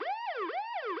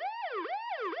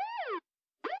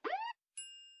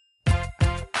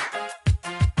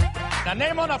The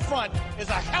name on the front is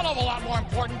a hell of a lot more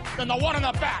important than the one on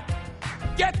the back.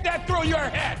 Get that through your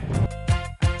head.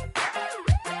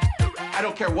 I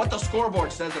don't care what the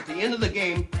scoreboard says at the end of the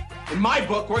game. In my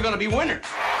book, we're going to be winners.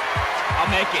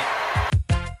 I'll make it.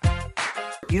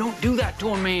 You don't do that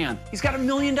to a man. He's got $1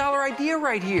 million idea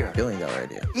right here. $1 billion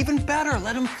idea. Even better,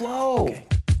 let him flow. Okay.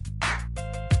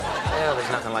 Well,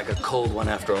 there's nothing like a cold one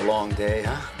after a long day,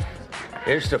 huh?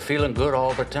 Here's to feeling good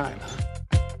all the time.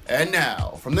 And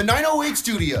now, from the 908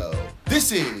 studio,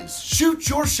 this is Shoot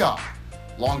Your Shot.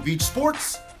 Long Beach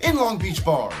Sports in Long Beach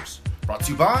Bars. Brought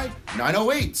to you by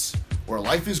 908s, where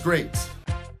life is great.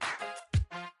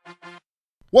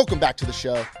 Welcome back to the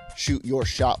show, Shoot Your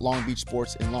Shot, Long Beach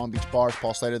Sports in Long Beach Bars.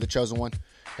 Paul Slater, the chosen one.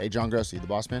 Hey, John Grossi, the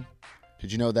boss man.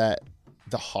 Did you know that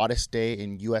the hottest day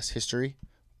in U.S. history,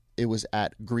 it was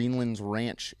at Greenland's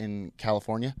Ranch in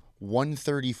California,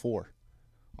 134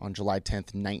 on July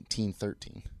 10th,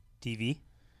 1913. TV?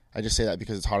 I just say that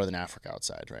because it's hotter than Africa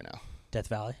outside right now. Death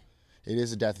Valley? It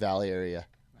is a Death Valley area.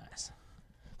 Nice.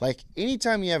 Like,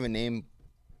 anytime you have a name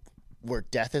where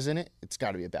death is in it, it's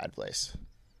got to be a bad place.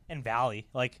 And valley.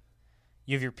 Like,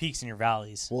 you have your peaks and your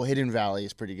valleys. Well, Hidden Valley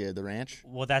is pretty good. The ranch?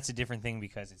 Well, that's a different thing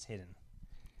because it's hidden.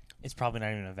 It's probably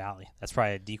not even a valley. That's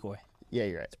probably a decoy. Yeah,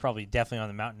 you're right. It's probably definitely on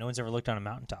the mountain. No one's ever looked on a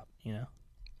mountaintop, you know?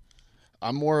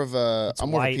 I'm more of a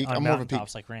peak. I'm more of a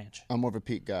peak. Like ranch. I'm more of a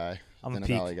peak guy than a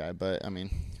valley guy, but I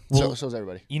mean, so is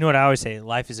everybody. You know what I always say?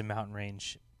 Life is a mountain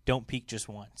range. Don't peak just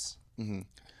once. Mm-hmm.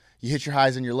 You hit your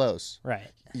highs and your lows. Right.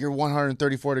 You're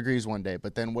 134 degrees one day,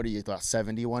 but then what are you, about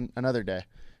 71 another day?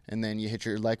 And then you hit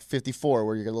your, 54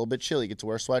 where you're a little bit chilly, you get to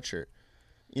wear a sweatshirt.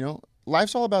 You know,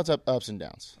 life's all about ups and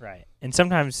downs. Right. And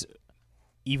sometimes,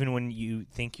 even when you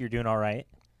think you're doing all right,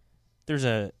 there's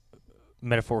a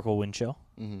metaphorical wind chill.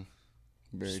 Mm-hmm.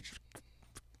 Very true.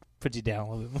 Puts you down a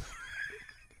little bit more.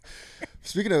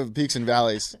 Speaking of peaks and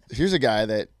valleys, here's a guy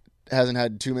that hasn't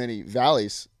had too many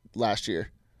valleys last year.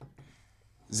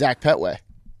 Zach Petway.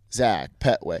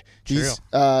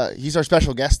 He's our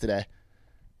special guest today.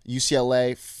 UCLA,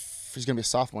 he's going to be a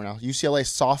sophomore now. UCLA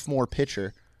sophomore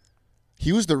pitcher.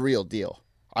 He was the real deal.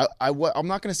 I'm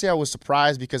not going to say I was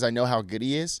surprised because I know how good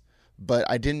he is, but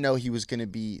I didn't know he was going to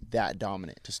be that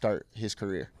dominant to start his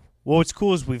career. Well, what's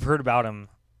cool is we've heard about him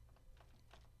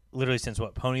literally since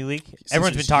Pony League?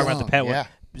 Everyone's been talking about the Petway, yeah.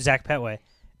 Zach Petway.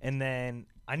 And then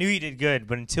I knew he did good,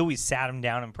 but until we sat him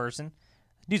down in person,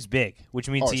 dude's big, which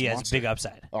means he has a big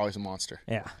upside. Oh, he's a monster.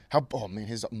 Yeah. Oh, man,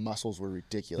 his muscles were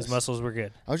ridiculous. His muscles were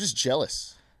good. I was just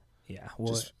jealous. Yeah.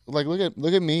 Well, just,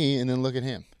 look at me and then look at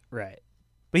him. Right.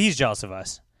 But he's jealous of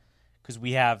us because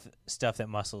we have stuff that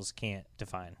muscles can't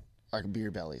define. Like beer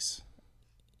bellies.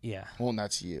 Yeah. Well, and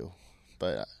that's you.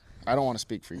 But I don't want to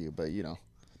speak for you, but, you know,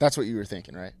 that's what you were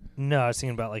thinking, right? No, I was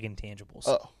thinking about, intangibles.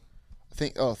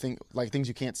 Think like things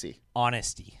you can't see.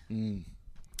 Honesty.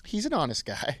 He's an honest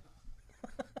guy.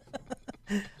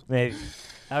 Maybe.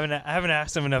 I haven't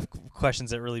asked him enough questions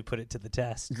that really put it to the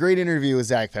test. Great interview with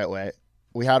Zach Petway.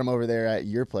 We had him over there at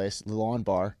your place, the Lawn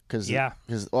Bar. I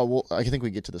think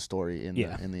we get to the story in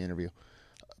the interview.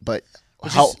 But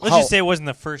let's just say it wasn't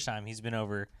the first time he's been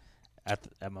over at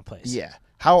my place. Yeah.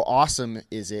 How awesome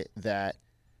is it that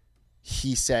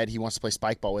he said he wants to play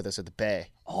spike ball with us at the Bay?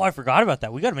 Oh, I forgot about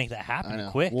that. We got to make that happen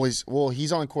quick. Well,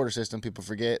 he's on quarter system. People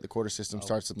forget the quarter system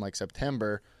starts in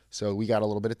September, so we got a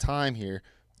little bit of time here.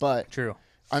 But true.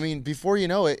 I mean, before you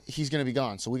know it, he's going to be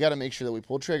gone. So we got to make sure that we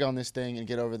pull trigger on this thing and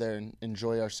get over there and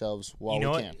enjoy ourselves while we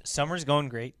can. What? Summer's going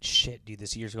great. Shit, dude,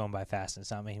 this year's going by fast, and it's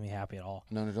not making me happy at all.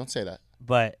 No, don't say that.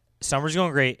 But summer's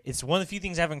going great. It's one of the few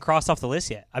things I haven't crossed off the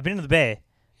list yet. I've been to the Bay,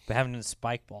 but haven't done the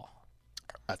spike ball.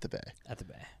 At the Bay.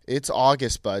 It's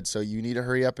August, bud, so you need to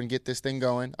hurry up and get this thing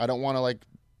going. I don't want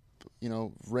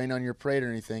to, rain on your parade or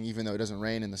anything, even though it doesn't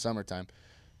rain in the summertime.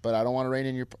 But I don't want to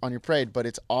rain on your parade. But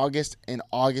it's August, and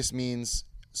August means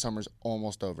summer's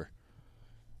almost over.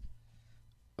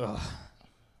 Ugh.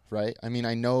 Right? I mean,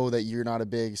 I know that you're not a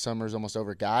big summer's almost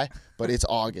over guy, but it's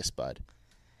August, bud.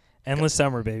 Endless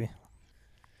summer, baby.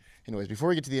 Anyways, before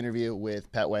we get to the interview with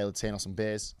Petway, let's handle some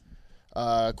biz.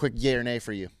 Quick yay or nay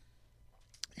for you.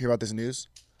 Hear about this news?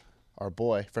 Our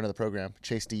boy, friend of the program,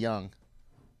 Chase DeYoung,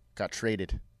 got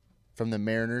traded from the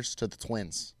Mariners to the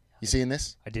Twins. You seeing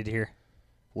this? I did hear.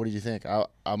 What did you think?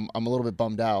 I'm a little bit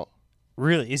bummed out.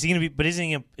 Really? Is he gonna be? But is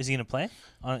he gonna play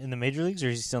in the major leagues, or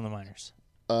is he still in the minors?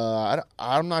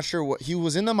 I'm not sure what he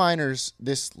was in the minors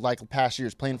this past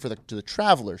years playing for the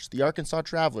Travelers, the Arkansas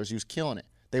Travelers. He was killing it.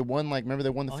 They won remember they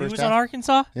won the first. He was half? on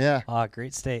Arkansas. Yeah. Oh,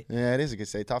 great state. Yeah, it is a good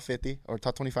state. Top 50 or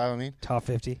top 25. I mean. Top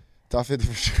 50. Top 50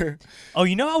 for sure. Oh,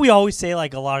 you know how we always say a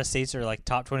lot of states are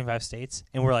top 25 states,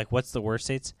 and we're like, what's the worst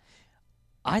states?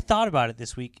 I thought about it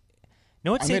this week.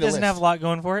 know what state doesn't have a lot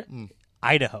going for it?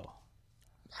 Idaho.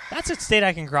 That's a state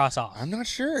I can cross off. I'm not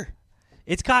sure.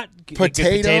 It's got good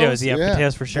potatoes. Yeah,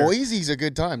 potatoes for sure. Boise's a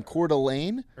good time. Coeur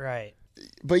d'Alene. Right.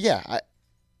 But yeah,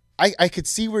 I could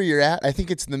see where you're at. I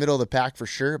think it's in the middle of the pack for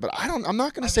sure. But I'm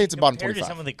not going to say it's a bottom 25. Compared to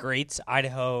some of the greats,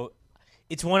 Idaho,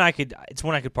 it's one I could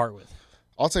part with.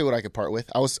 I'll tell you what I could part with.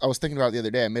 I was thinking about it the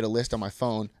other day. I made a list on my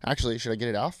phone. Actually, should I get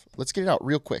it off? Let's get it out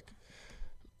real quick.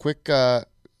 The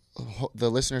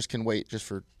listeners can wait just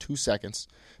for 2 seconds.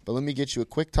 But let me get you a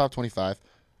quick top 25.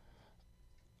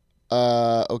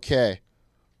 Okay.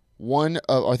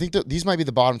 I think these might be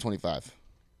the bottom 25.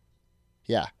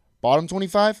 Yeah. Bottom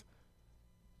 25,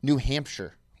 New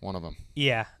Hampshire, one of them.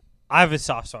 Yeah. I have a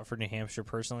soft spot for New Hampshire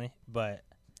personally, but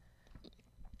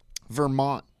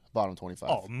Vermont, bottom 25.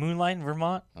 Oh, Moonlight in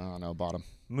Vermont? I don't know, bottom.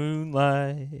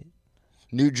 Moonlight.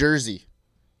 New Jersey.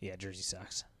 Yeah, Jersey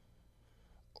sucks.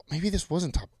 Maybe this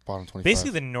wasn't bottom 25.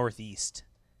 Basically the Northeast.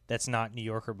 That's not New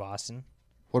York or Boston.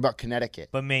 What about Connecticut?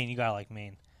 But Maine, you gotta like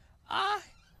Maine.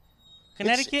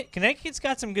 Connecticut's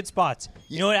got some good spots.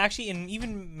 You know what? Actually, and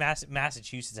even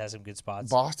Massachusetts has some good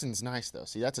spots. Boston's nice though.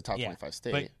 See, that's a top 25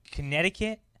 state. But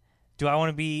Connecticut, do I want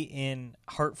to be in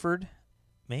Hartford?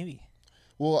 Maybe.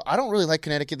 Well, I don't really like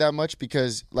Connecticut that much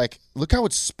because, like, look how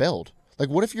it's spelled. Like,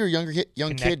 what if you're a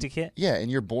young kid? Yeah, and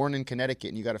you're born in Connecticut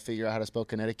and you got to figure out how to spell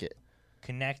Connecticut.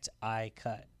 Connect, I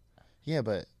cut. Yeah,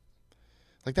 but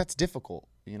like that's difficult,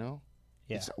 you know.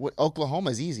 Yeah.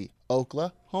 Oklahoma is easy.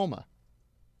 Oklahoma.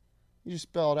 You just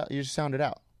spell it out. You just sound it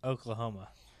out.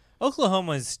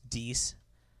 Oklahoma's decent.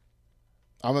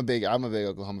 I'm a big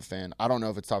Oklahoma fan. I don't know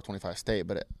if it's top 25 state,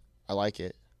 but I like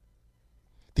it.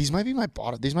 These might be my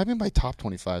bottom. These might be my top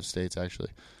 25 states actually.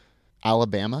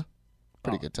 Alabama,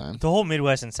 pretty good time. The whole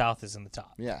Midwest and South is in the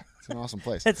top. Yeah, it's an awesome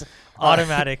place. It's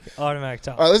automatic top. All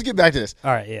right, let's get back to this.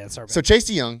 All right, yeah, sorry. So Chase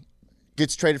Young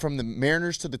gets traded from the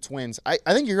Mariners to the Twins. I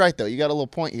think you're right though. You got a little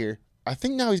point here. I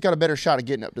think now he's got a better shot of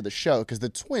getting up to the show because the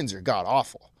Twins are god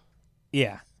awful.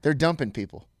 Yeah, they're dumping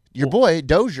people. Your boy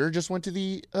Dozier just went to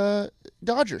the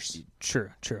Dodgers. True.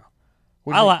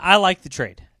 I like the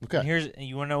trade. Okay.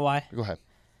 You want to know why? Go ahead.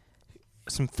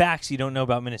 Some facts you don't know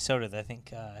about Minnesota that I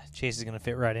think Chase is going to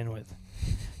fit right in with.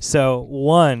 So,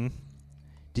 one,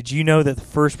 did you know that the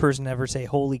first person to ever say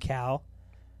 "Holy cow"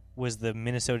 was the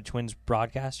Minnesota Twins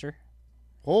broadcaster?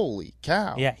 Holy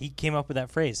cow! Yeah, he came up with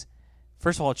that phrase.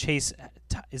 First of all, Chase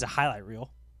is a highlight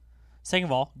reel. Second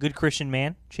of all, good Christian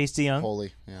man, Chase DeYoung.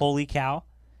 Holy cow.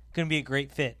 Going to be a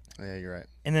great fit. Yeah, you're right.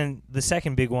 And then the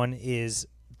second big one is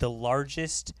the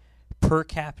largest per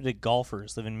capita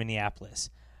golfers live in Minneapolis.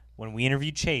 When we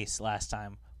interviewed Chase last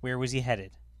time, where was he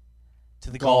headed? To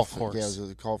the golf course. Yeah, it was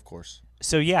the golf course.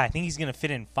 So, yeah, I think he's going to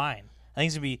fit in fine. I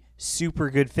think he's going to be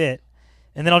super good fit.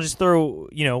 And then I'll just throw,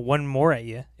 one more at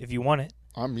you if you want it.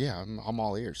 I'm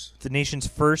all ears. The nation's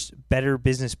first Better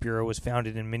Business Bureau was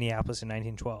founded in Minneapolis in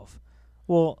 1912.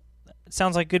 Well, it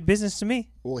sounds like good business to me.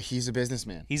 Well, he's a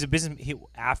businessman.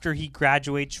 After he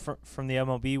graduates from the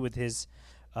MLB with his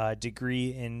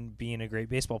degree in being a great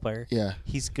baseball player, yeah,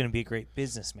 he's going to be a great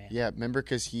businessman. Yeah, remember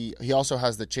because he also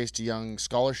has the Chase DeYoung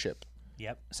scholarship.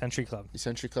 Yep, Century Club. The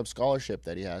Century Club scholarship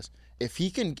that he has. If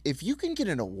you can get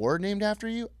an award named after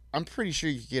you, I'm pretty sure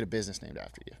you could get a business named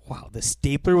after you. Wow, the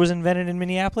stapler was invented in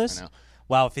Minneapolis? I know.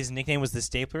 Wow, if his nickname was the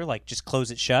stapler, like just close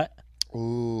it shut.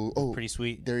 Ooh, oh, pretty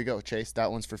sweet. There you go, Chase.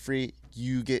 That one's for free.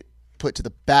 You get put to the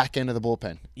back end of the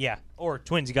bullpen. Yeah, or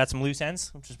Twins, you got some loose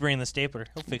ends? Just bring in the stapler.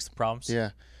 He'll fix the problems.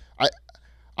 Yeah.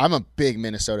 I'm a big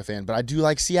Minnesota fan, but I do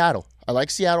like Seattle. I like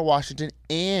Seattle, Washington,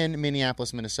 and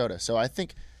Minneapolis, Minnesota. So I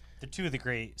think they're two of the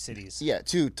great cities. Yeah,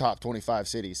 two top 25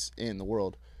 cities in the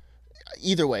world.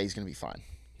 Either way, he's going to be fine.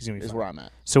 He's going to be fine. Is where I'm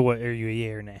at. So what, are you a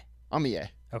yay or nay? I'm a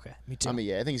yay. Okay, me too. I'm a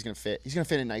yay. I think he's going to fit. He's going to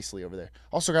fit in nicely over there.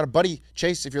 Also got a buddy,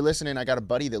 Chase, if you're listening, I got a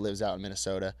buddy that lives out in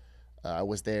Minnesota. I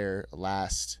was there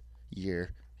last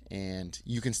year, and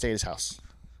you can stay at his house.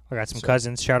 I got some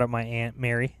cousins. Shout out my Aunt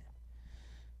Mary.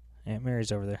 Aunt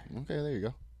Mary's over there. Okay, there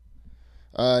you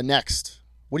go. Next.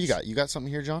 What do you got? You got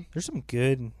something here, John? There's some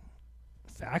good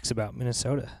facts about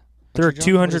Minnesota. There are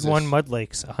 201 mud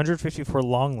lakes, 154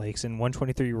 long lakes, and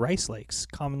 123 rice lakes,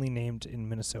 commonly named in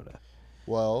Minnesota.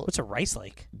 Well, what's a rice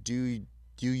lake? Do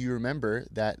you remember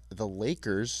that the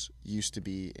Lakers used to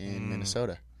be in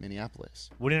Minnesota,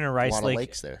 Minneapolis? Wouldn't a rice lake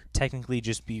lakes there technically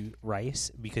just be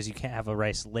rice? Because you can't have a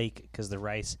rice lake because the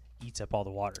rice eats up all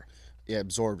the water. Yeah, it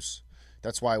absorbs.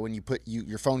 That's why when you put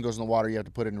your phone goes in the water, you have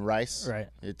to put it in rice. Right.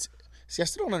 See, I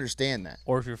still don't understand that.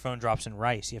 Or if your phone drops in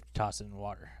rice, you have to toss it in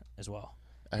water as well.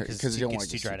 Because you don't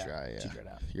want it too dry. Yeah. Too dried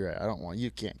out. You're right.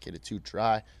 You can't get it too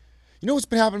dry. You know what's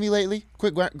been happening to me lately?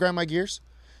 Quick, grind my gears.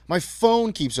 My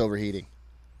phone keeps overheating.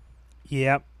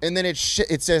 Yep. And then it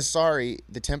says, sorry,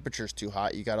 the temperature's too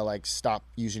hot. You got to, like, stop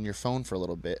using your phone for a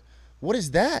little bit. What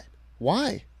is that?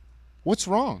 Why? What's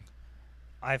wrong?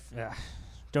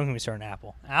 Don't get me started on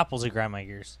Apple. Apple's a grind my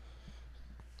gears.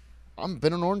 I've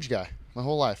been an orange guy my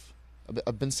whole life.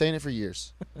 I've been saying it for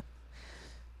years.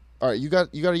 All right, you got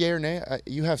a yay or nay?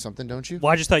 You have something, don't you?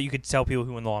 Well, I just thought you could tell people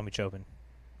who won the Long Beach Open.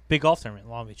 Big golf tournament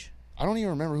in Long Beach. I don't even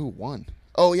remember who won.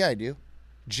 Oh, yeah, I do.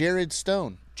 Jared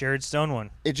Stone. Jared Stone won.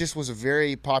 It just was a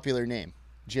very popular name.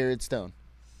 Jared Stone.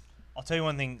 I'll tell you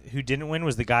one thing who didn't win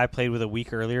was the guy I played with a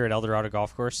week earlier at Eldorado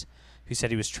Golf Course who said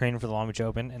he was training for the Long Beach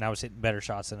Open, and I was hitting better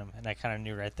shots than him. And I kind of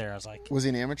knew right there. I was like... Was he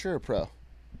an amateur or pro?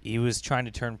 He was trying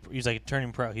to turn... He was like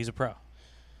turning pro. He's a pro.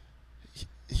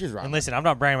 He's right. And listen, I'm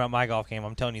not bragging about my golf game.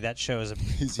 I'm telling you that shows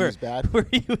he was bad. Where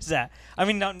he was at. I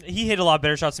mean, he hit a lot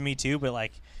better shots than me too, but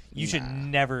like you should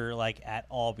never like at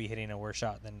all be hitting a worse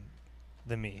shot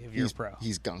than me if you're a pro.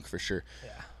 He's gunk for sure.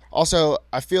 Yeah. Also,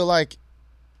 I feel like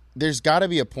there's got to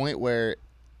be a point where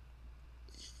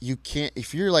you can't,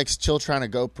 if you're like still trying to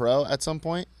go pro at some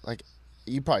point, like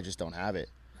you probably just don't have it.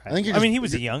 Right. I mean, he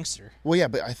was a youngster. Well, yeah,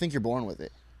 but I think you're born with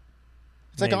it.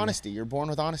 It's like honesty. You're born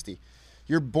with honesty.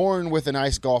 You're born with a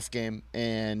nice golf game,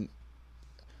 and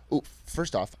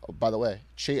first off, by the way,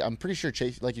 I'm pretty sure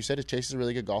Chase, like you said, Chase is a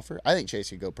really good golfer. I think Chase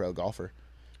could go pro golfer.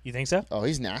 You think so? Oh,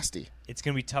 he's nasty. It's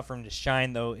going to be tough for him to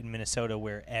shine, though, in Minnesota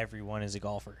where everyone is a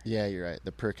golfer. Yeah, you're right.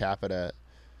 The per capita.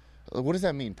 What does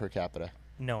that mean, per capita?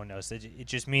 No one knows. It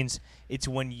just means it's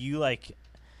when you, like,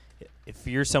 if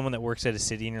you're someone that works at a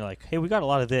city and you're like, hey, we got a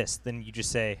lot of this, then you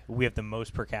just say, we have the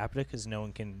most per capita because no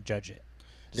one can judge it.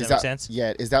 Does that make sense?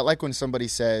 Yeah. Is that like when somebody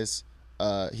says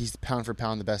he's pound for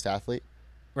pound the best athlete?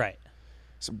 Right.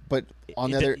 So, but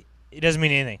on the other... It doesn't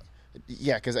mean anything.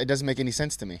 Yeah, because it doesn't make any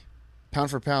sense to me. Pound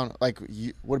for pound, like,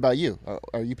 what about you?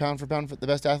 Are you pound for pound the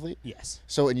best athlete? Yes.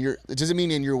 So does it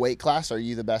mean in your weight class are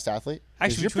you the best athlete?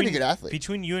 Actually, you're a pretty good athlete.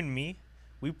 Between you and me,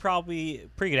 we pretty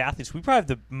good athletes. We probably have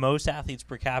the most athletes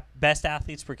best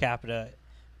athletes per capita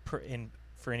for any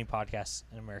podcast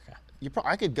in America.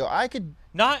 I could.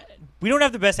 Not. We don't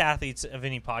have the best athletes of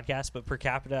any podcast, but per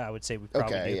capita, I would say we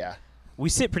probably do. Yeah. We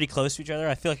sit pretty close to each other.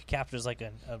 I feel like a capita is like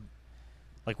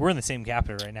like we're in the same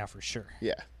capita right now for sure.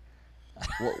 Yeah.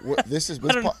 This is.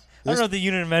 I don't know what the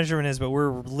unit of measurement is, but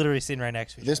we're literally sitting right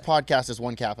next to each other. This podcast is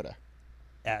one capita.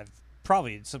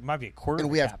 Probably. It might be a quarter.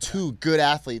 And we have capita. two good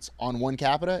athletes on one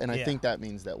capita, and I Yeah. think that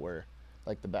means that we're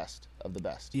like the best of the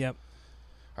best. Yep.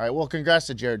 All right. Well, congrats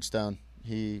to Jared Stone.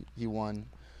 He won.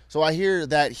 So I hear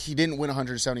that he didn't win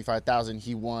 $175,000.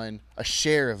 He won a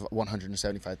share of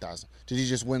 $175,000. Did he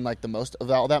just win like the most of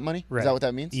all that money? Right. Is that what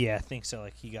that means? Yeah, I think so.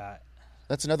 Like he got.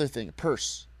 That's another thing. A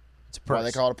purse. It's a purse. Why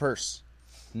they call it a purse.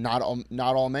 Not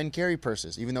all men carry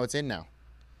purses, even though it's in now.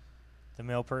 The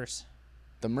male purse.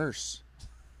 The Merce.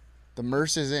 The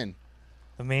Merce is in.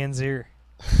 The man's ear.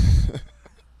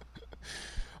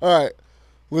 All right.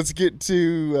 Let's get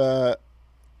to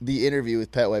the interview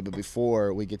with Petway. But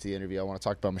before we get to the interview, I want to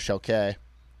talk about Michelle Kay,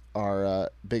 our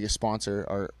biggest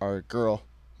sponsor, our girl,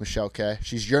 Michelle Kay.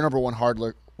 She's your number one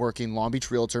hard-working Long Beach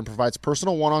realtor and provides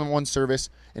personal one-on-one service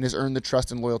and has earned the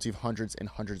trust and loyalty of hundreds and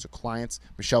hundreds of clients.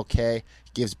 Michelle Kay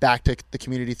gives back to the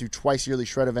community through twice-yearly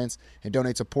shred events and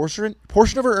donates a portion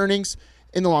of her earnings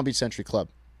in the Long Beach Century Club.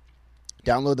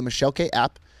 Download the Michelle Kay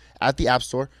app at the App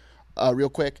Store. Real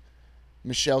quick,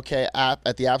 Michelle Kay app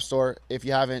at the App Store. If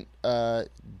you haven't got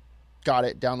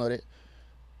it, download it.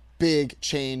 Big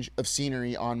change of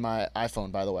scenery on my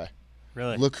iPhone, by the way.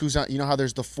 Really? Look who's on. You know how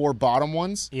there's the 4 bottom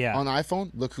ones on the iPhone?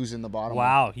 Look who's in the bottom one.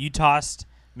 Wow. You tossed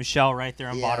Michelle right there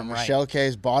on bottom right. Michelle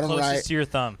Kay's bottom Closest right. to your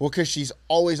thumb. Well, because she's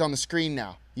always on the screen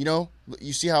now. You know?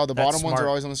 You see how the That's bottom ones smart. are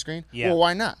always on the screen? Yeah. Well,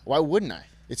 why not? Why wouldn't I?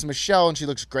 It's Michelle, and she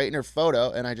looks great in her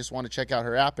photo, and I just want to check out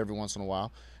her app every once in a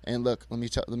while. And look, let me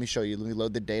show you. Let me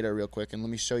load the data real quick, and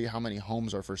let me show you how many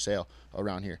homes are for sale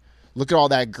around here. Look at all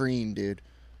that green, dude.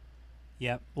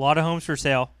 Yep. A lot of homes for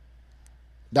sale.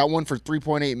 That one for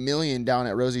 $3.8 million down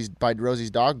at Rosie's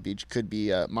Dog Beach could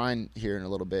be mine here in a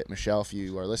little bit, Michelle, if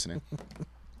you are listening.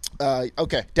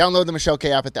 Okay, download the Michelle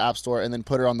Kay app at the App Store, and then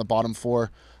put her on the bottom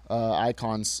 4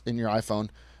 icons in your iPhone.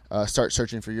 Start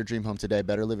searching for your dream home today.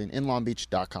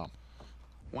 BetterLivingInLongBeach.com.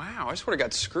 Wow, I sort of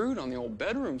got screwed on the old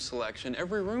bedroom selection.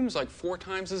 Every room's like 4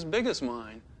 times as big as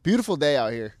mine. Beautiful day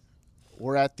out here.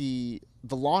 We're at the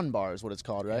Lawn Bar is what it's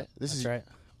called, right? This is right.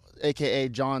 AKA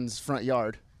John's front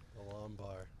yard. The Lawn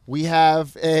Bar. We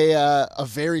have a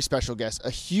very special guest, a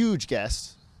huge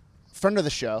guest, friend of the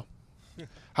show.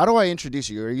 How do I introduce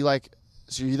you? Are you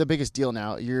so you're the biggest deal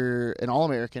now. You're an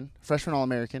All-American, freshman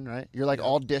All-American, right? You're like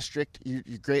all district. You're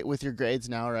great with your grades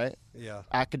now, right? Yeah.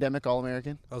 Academic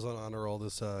All-American. I was on honor roll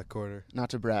this quarter. Not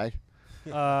to brag.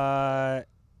 I'm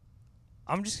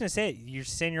just gonna say it. You're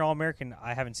saying you're all American.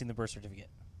 I haven't seen the birth certificate.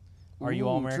 Are you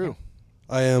all American? True.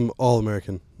 I am all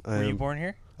American. Were you born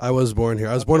here? I was born here.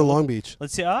 I was born in Long Beach.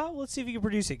 Let's see. Let's see if you can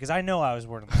produce it because I know I was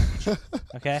born in Long Beach.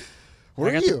 Okay.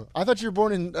 Where are you? I thought you were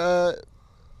born in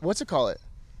what's it called?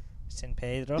 San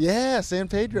Pedro. Yeah, San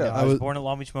Pedro. No, I was born at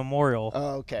Long Beach Memorial.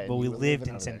 Oh, okay. But we You were lived living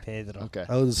in over San there. Pedro. Okay.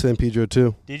 I lived in San Pedro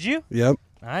too. Did you? Yep.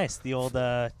 Nice. The old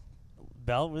Bell.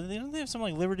 Don't they have some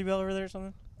like Liberty Bell over there or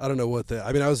something? I don't know what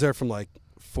I mean, I was there from like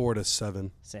 4 to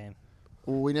 7. Same.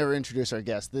 Well, we never introduced our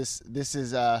guest. This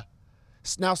is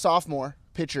now sophomore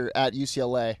pitcher at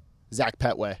UCLA, Zach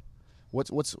Petway. What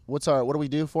do we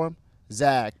do for him?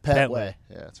 Zach Petway.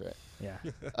 Yeah, that's right. Yeah.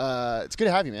 It's good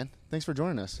to have you, man. Thanks for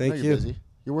joining us. Thank I know you. You're busy.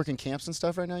 You're working camps and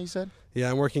stuff right now, you said?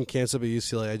 Yeah, I'm working camps up at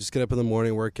UCLA. I just get up in the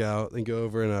morning, work out, then go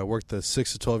over and work the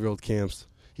 6 to 12-year-old camps.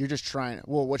 You're just trying.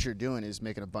 Well, what you're doing is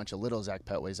making a bunch of little Zach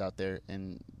Petways out there,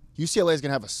 and UCLA is going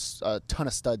to have a ton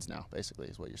of studs now, basically,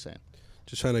 is what you're saying.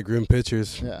 Just trying to groom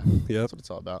pitchers. Yeah. Yep. That's what it's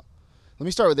all about. Let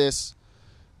me start with this.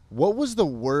 What was the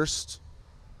worst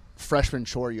freshman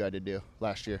chore you had to do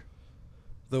last year?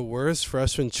 The worst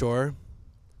freshman chore,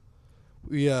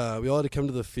 we all had to come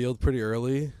to the field pretty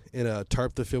early and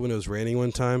tarp the field when it was raining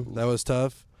one time. That was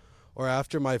tough. Or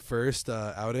after my first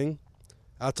outing,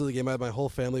 after the game, I had my whole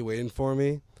family waiting for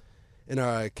me, and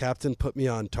our captain put me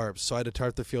on tarps, so I had to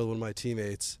tarp the field with one of my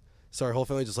teammates. So our whole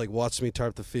family just watched me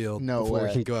tarp the field before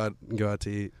we can go out to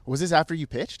eat. Was this after you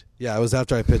pitched? Yeah, it was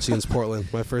after I pitched against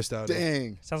Portland, my first outing.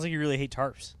 Dang. Sounds like you really hate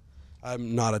tarps.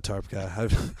 I'm not a tarp guy.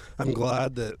 I'm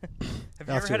glad that. Have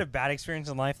you ever had a bad experience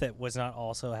in life that was not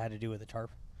also had to do with a tarp?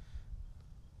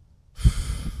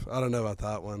 I don't know about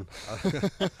that one.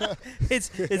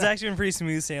 It's actually been pretty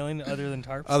smooth sailing, other than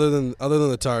tarps. Other than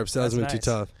the tarps, that hasn't been nice. too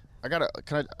tough.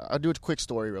 I'll do a quick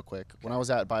story real quick. When I was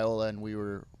at Biola and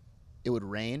it would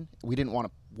rain. We didn't want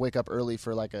to wake up early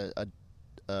for like a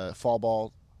fall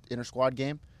ball inter squad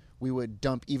game. We would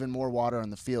dump even more water on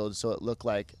the field so it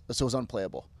was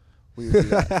unplayable. We would do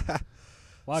that.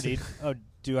 Wow, dude. Oh,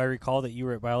 do I recall that you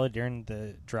were at Biola during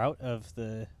the drought of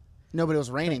the? No, but it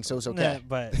was raining, so it was okay. No,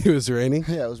 but It was raining.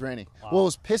 Yeah, it was raining. Wow. Well, it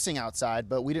was pissing outside,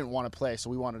 but we didn't want to play, so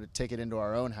we wanted to take it into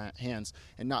our own hands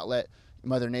and not let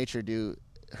Mother Nature do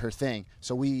her thing.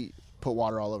 So we put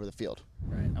water all over the field.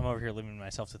 right, I'm over here limiting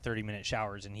myself to 30-minute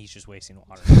showers, and he's just wasting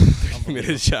water.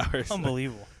 Minute showers.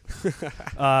 Unbelievable.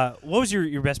 What was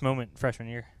your best moment freshman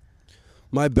year?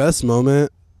 My best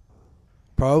moment,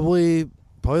 probably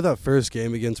that first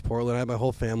game against Portland. I had my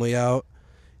whole family out,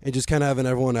 and just kind of having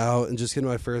everyone out and just getting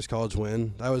my first college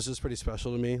win. That was just pretty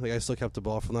special to me. I still kept the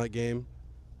ball from that game.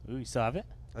 Ooh, you still have it?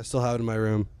 I still have it in my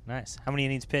room. Nice. How many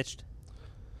innings pitched?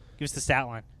 Give us the stat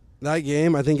line. That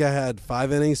game, I think I had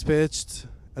 5 innings pitched.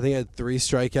 I think I had 3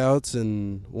 strikeouts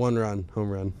and 1 home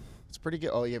run. It's pretty good.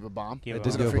 Oh, you have a bomb? You have I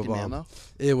a did bomb. give up a freaking bomb.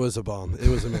 mammo? It was a bomb. It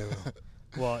was a mammo.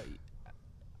 Well,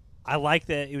 I like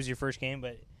that it was your first game,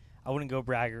 but I wouldn't go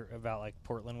brag about like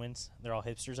Portland wins. They're all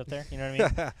hipsters up there. You know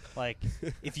what I mean? Like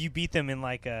if you beat them in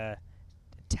like a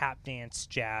tap dance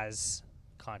jazz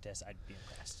contest, I'd be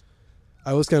impressed.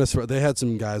 I was kind of surprised. They had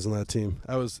some guys on that team.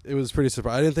 It was pretty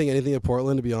surprised. I didn't think anything of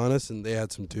Portland, to be honest, and they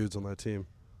had some dudes on that team.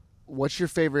 What's your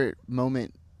favorite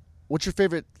moment? What's your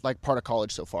favorite part of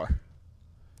college so far?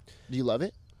 Do you love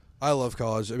it? I love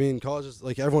college. I mean, college is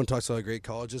everyone talks about how great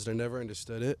college is, and I never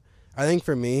understood it. I think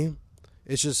for me,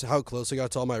 it's just how close I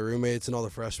got to all my roommates and all the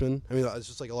freshmen. I mean, it's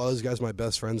just a lot of those guys are my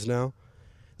best friends now.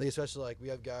 Especially we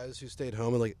have guys who stayed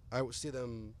home, and I see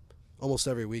them almost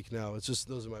every week now. It's just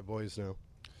those are my boys now.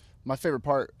 My favorite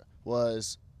part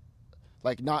was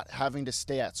not having to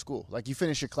stay at school. You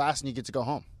finish your class and you get to go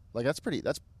home. That's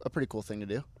a pretty cool thing to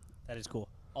do. That is cool.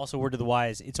 Also, word to the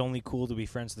wise, it's only cool to be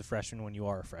friends with a freshman when you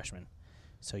are a freshman.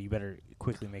 So you better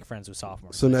quickly make friends with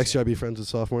sophomores. So next year I'll be friends with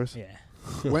sophomores? Yeah.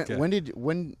 Okay. When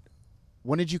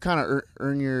did you kind of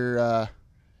earn your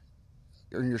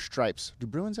stripes? Do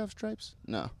Bruins have stripes?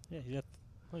 No. Yeah, you got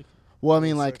Well, I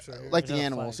mean, Stripes right here. like the There's a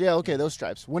animals. flag. Yeah, okay, those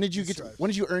stripes. When did you Stripes. when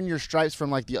did you earn your stripes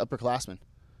from the upperclassmen?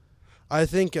 I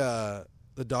think the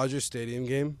Dodgers Stadium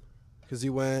game, because he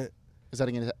went. Is that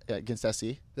against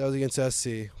SC? That was against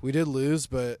SC. We did lose,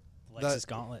 but Lexus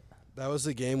Gauntlet. that was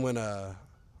the game when our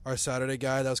Saturday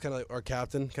guy, that was kind of our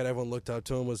captain, kind of everyone looked up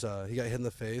to him, was he got hit in the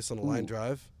face on a line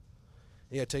drive.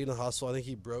 He got taken to the hospital. I think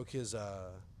he broke his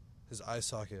eye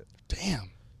socket.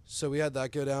 Damn. So we had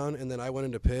that go down, and then I went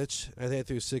into pitch. I think I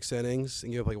threw 6 innings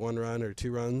and gave up 1 run or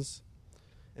 2 runs.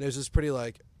 And it was just pretty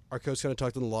our coach kind of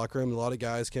talked in the locker room. And a lot of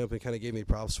guys came up and kind of gave me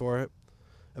props for it,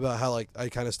 about how I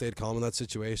kind of stayed calm in that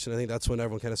situation. I think that's when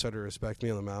everyone kind of started to respect me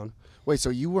on the mound. Wait, so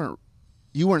you weren't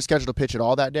scheduled to pitch at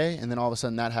all that day, and then all of a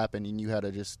sudden that happened, and you had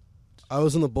to just. I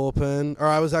was in the bullpen, or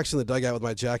I was actually in the dugout with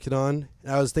my jacket on.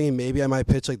 And I was thinking maybe I might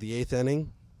pitch like the 8th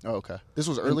inning. Oh, okay. This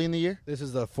was early in the year? This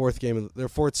is the 4th game of their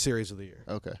 4th series of the year.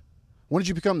 Okay. When did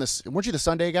you become this? Weren't you the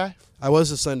Sunday guy? I was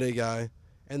a Sunday guy,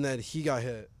 and then he got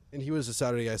hit, and he was a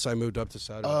Saturday guy, so I moved up to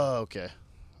Saturday. Oh, okay.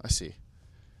 I see.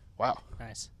 Wow.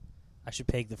 Nice. I should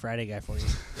peg the Friday guy for you.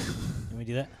 Can we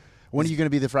do that? When are you going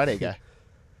to be the Friday guy?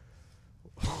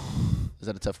 Is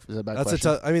that a bad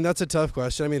question? That's a tough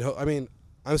question. I mean,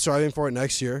 I'm striving for it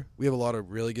next year. We have a lot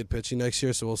of really good pitching next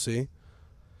year, so we'll see.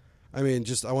 I mean,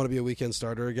 I want to be a weekend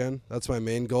starter again. That's my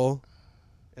main goal.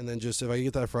 And then just if I can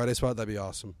get that Friday spot, that'd be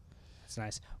awesome. That's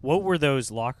nice. What were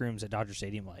those locker rooms at Dodger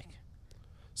Stadium like?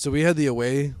 So we had the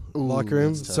away locker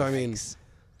room. So I mean,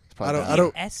 I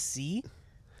don't. SC,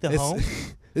 the home.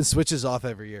 It switches off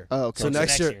every year. Oh, okay. So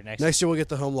next year we'll get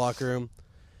the home locker room.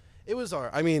 It was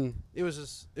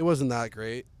it wasn't that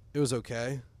great. It was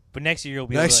okay. But next year you'll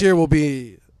be. Next year will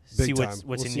be big see time. what's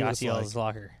We'll in see what it's Yasiel's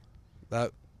like. locker.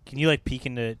 That. Can you peek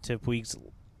into Puig's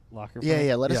locker?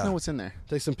 Yeah. Let us Yeah. know what's in there.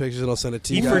 Take some pictures and I'll send it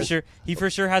to He you for guys. sure. He for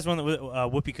sure has one with a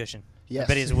whoopee cushion. Yes. I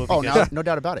bet he has a whoopee Oh, cushion. no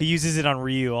doubt about it. He uses it on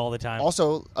Ryu all the time.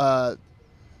 Also,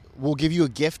 we'll give you a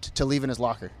gift to leave in his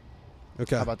locker.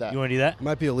 Okay. How about that? You want to do that?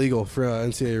 Might be illegal for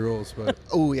NCAA rules, but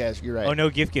Oh, yes, you're right. Oh, no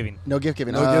gift giving. No gift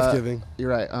giving. no gift giving. You're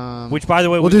right. Which, by the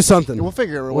way, We'll do something. We'll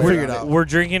figure it. We'll figure it out. We're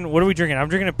drinking. What are we drinking? I'm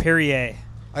drinking a Perrier.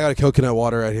 I got a coconut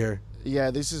water right here.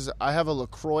 Yeah, I have a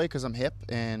LaCroix because I'm hip,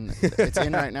 and it's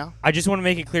in right now. I just want to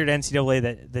make it clear to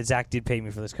NCAA that Zach did pay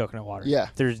me for this coconut water. Yeah.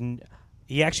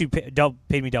 He actually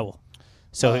paid me double.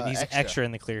 So he's extra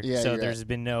in the clear. Yeah, so you're there's right.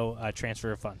 been no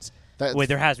transfer of funds. That's- Wait,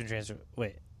 there has been transfer.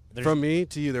 Wait. From me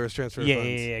to you, there was transfer of Yeah, funds.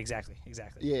 yeah, exactly.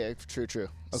 Yeah, true. Okay.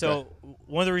 So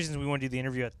one of the reasons we want to do the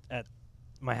interview at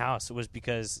my house was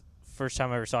because first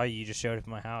time I ever saw you, you just showed up at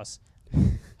my house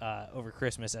over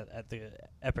Christmas at the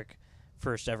epic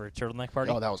first ever turtleneck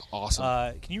party. Oh, that was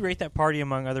awesome. Can you rate that party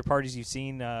among other parties you've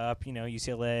seen up,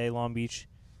 UCLA, Long Beach?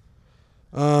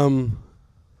 I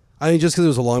think just because it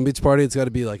was a Long Beach party, it's got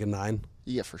to be like a 9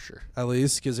 yeah, for sure. at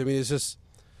least. Because it's just,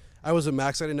 I was with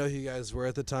Max. I didn't know who you guys were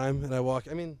at the time, and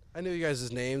I knew you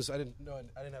guys' names. I didn't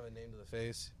have a name to the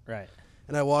face. Right.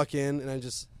 And I walk in, and I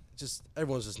just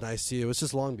everyone's just nice to you. It's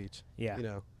just Long Beach.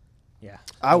 Yeah. Yeah.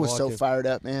 I was so walking. fired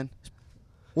up, man.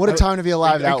 What a time to be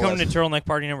alive Are that you coming was. to turtleneck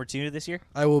party number 2 this year?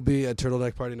 I will be at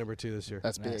Turtleneck Party number 2 this year.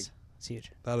 That's big. Nice. It's huge.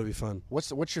 That'll be fun. What's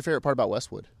your favorite part about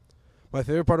Westwood? My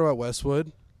favorite part about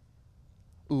Westwood.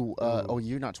 Oh,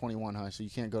 you're not 21, huh? So you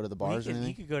can't go to the bars or You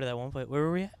anything? could go to that one place. Where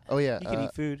were we at? Oh, yeah. You could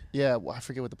eat food. Yeah, well, I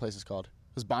forget what the place is called.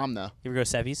 It was bomb, though. You ever go to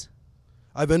Seppi's?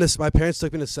 I've been to. My parents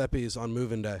took me to Seppi's on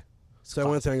move-in day, so I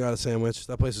went there and got a sandwich.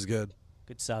 That place is good.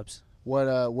 Good subs. What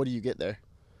do you get there?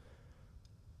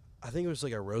 I think it was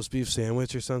like a roast beef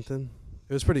sandwich or something.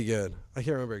 It was pretty good. I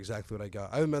can't remember exactly what I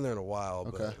got. I haven't been there in a while,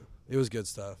 Okay. but it was good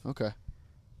stuff. Okay.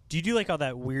 Do you do all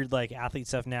that weird athlete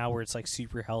stuff now where it's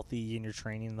super healthy and you're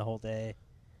training the whole day?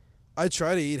 I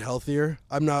try to eat healthier.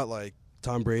 I'm not like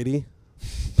Tom Brady,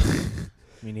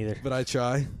 Me neither. but I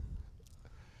try.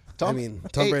 Tom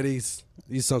Tom Brady's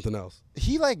he's something else.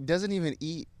 He doesn't even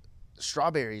eat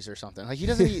strawberries or something. He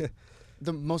doesn't eat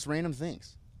the most random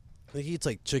things. I think he eats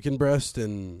like chicken breast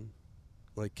and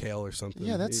like kale or something.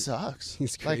 Yeah, that sucks.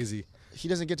 He's crazy. He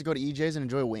doesn't get to go to EJ's and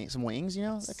enjoy some wings,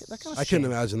 That kind of I couldn't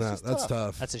imagine that. That's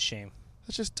tough. That's a shame.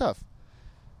 That's just tough.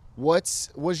 Was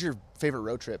your favorite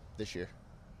road trip this year?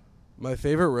 My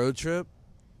favorite road trip,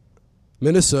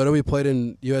 Minnesota. We played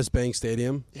in U.S. Bank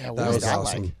Stadium. Yeah, what that was was that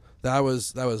awesome. like? That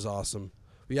was awesome.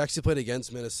 We actually played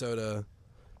against Minnesota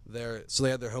there, so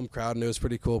they had their home crowd, and it was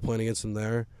pretty cool playing against them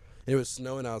there. It was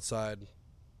snowing outside,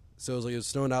 so it was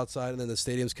snowing outside, and then the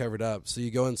stadium's covered up. So you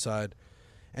go inside,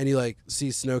 and you see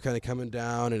snow kind of coming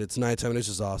down, and it's nighttime, and it's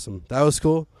just awesome. That was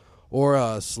cool.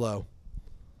 Or Slow.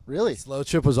 Really? Slow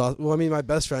trip was awesome. Well, my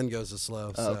best friend goes to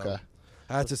Slow. Oh, So okay.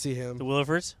 I had to see him. The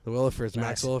Willifords? The Willifords,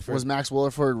 Max Nice. Williford. Was Max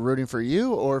Williford rooting for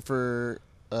you or for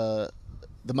the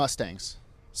Mustangs?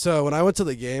 So when I went to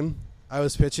the game, I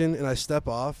was pitching, and I step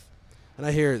off, and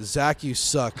I hear, "Zach, you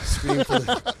suck," scream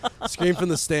from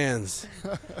the stands.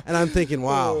 And I'm thinking,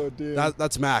 wow, Oh, dude.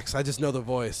 that's Max. I just know the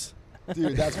voice.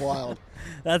 Dude, that's wild.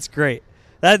 That's great.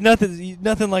 That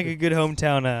nothing like a good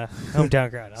hometown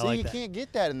crowd. I See, like you that. can't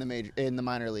get that in the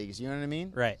minor leagues. You know what I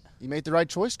mean? Right. You made the right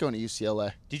choice going to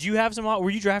UCLA. Did you have some? Were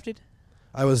you drafted?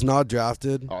 I was not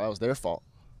drafted. Oh, that was their fault.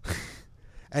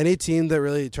 Any team that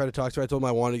really tried to talk to me, I told them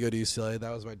I wanted to go to UCLA.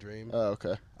 That was my dream. Oh,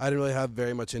 okay. I didn't really have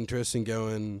very much interest in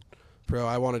going pro.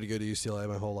 I wanted to go to UCLA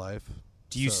my whole life.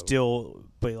 Do you So, still?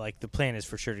 But the plan is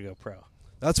for sure to go pro.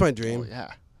 That's my dream. Oh,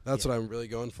 yeah. That's what I'm really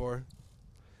going for.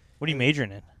 What are you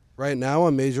majoring in? Right now,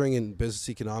 I'm majoring in business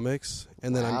economics,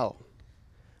 and then Wow.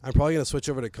 I'm probably going to switch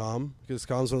over to comm because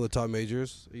comm's one of the top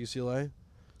majors at UCLA.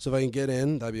 So if I can get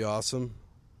in, that'd be awesome.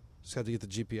 Just have to get the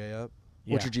GPA up.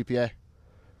 What's your GPA?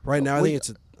 Right now, Wait,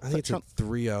 I think it's a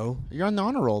 3.0. You're on the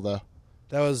honor roll though.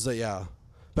 That was yeah.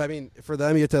 But I mean, for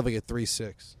them, you have to have like a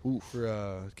 3.6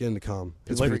 for getting to comm.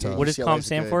 It's pretty tough. What does UCLA COM is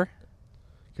stand good. for?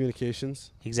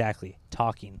 Communications. Exactly.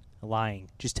 Talking, lying.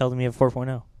 Just tell them you have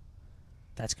 4.0.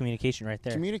 That's communication right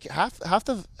there.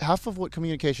 Half of what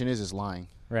communication is lying.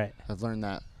 Right. I've learned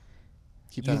that.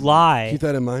 Keep You that in lie. Keep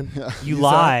that in mind. You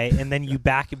lie, and then you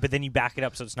back it, but then you back it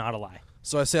up so it's not a lie.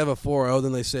 So I say I have a 4.0,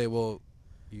 then they say, well,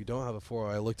 you don't have a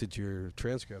 4.0. I looked at your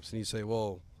transcripts, and you say,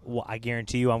 well, I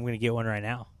guarantee you I'm going to get one right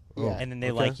now. Yeah. And then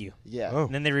they Okay. like you. Yeah. Oh.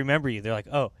 And then they remember you. They're like,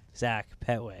 oh, Zach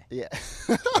Petway. Yeah.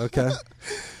 okay. That's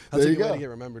There a you good way go. to get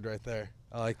remembered right there.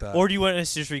 I like that. Or do you want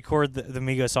us to just record the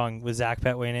Migos song with Zach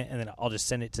Petway in it, and then I'll just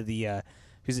send it to the,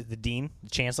 who's it, the dean, the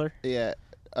chancellor? Yeah.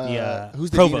 The,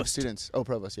 Who's the dean of provost. students? Oh,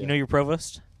 provost. Yeah. You know your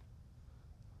provost?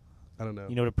 I don't know.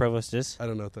 You know what a provost is? I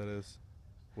don't know what that is.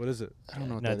 What is it? I don't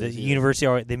know what No, that the is either.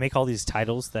 university, they make all these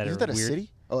titles that Isn't are that a weird.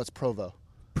 city? Oh, it's Provo.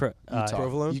 Utah.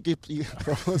 Provolone?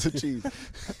 Provolone a cheese.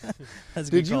 That's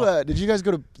a good Did you call. did you guys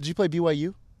go to? Did you play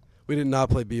BYU? We did not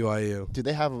play BYU. Do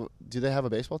they have a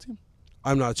baseball team?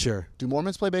 I'm not sure. Do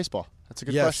Mormons play baseball? That's a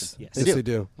good yes. question. Yes. Yes, they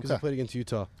do. Because Okay. I played against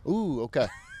Utah. Ooh, okay.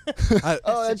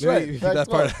 Oh, that's right. That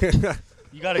part.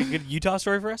 You got a good Utah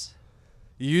story for us?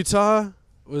 Utah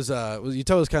was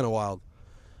kind of wild.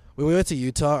 When we went to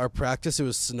Utah, our practice, it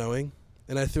was snowing,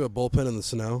 and I threw a bullpen in the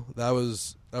snow. That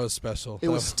was special. It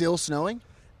was still snowing?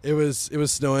 It was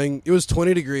snowing. It was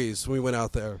 20 degrees when we went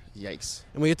out there. Yikes.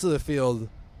 And we get to the field,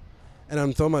 and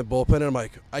I'm throwing my bullpen, and I'm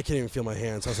like, I can't even feel my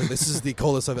hands. I was like, this is the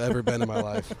coldest I've ever been in my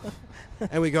life.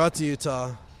 And we got to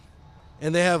Utah,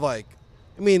 and they have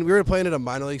we were playing at a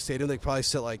minor league stadium. They probably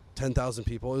sit 10,000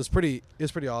 people. It was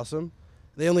pretty awesome.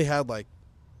 They only had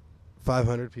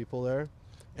 500 people there,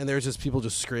 and there was just people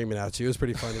just screaming at you. It was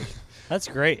pretty funny. That's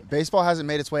great. Baseball hasn't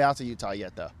made its way out to Utah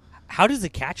yet, though. How does the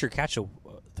catcher catch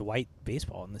the white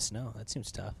baseball in the snow? That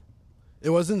seems tough.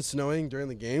 It wasn't snowing during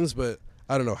the games, but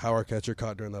I don't know how our catcher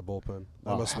caught during that bullpen.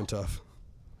 That must have been tough.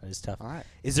 That is tough. All right.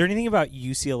 Is there anything about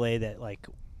UCLA that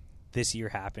this year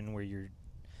happened where you're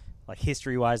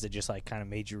history-wise that just kind of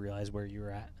made you realize where you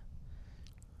were at?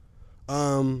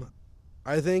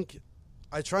 I think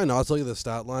I try not to look at the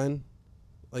stat line,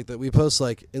 that we post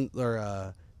in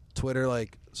our Twitter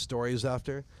stories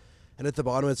after, and at the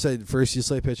bottom it said first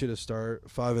UCLA pitcher to start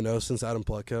 5-0 since Adam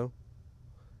Plutko,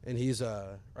 and he's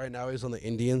right now he's on the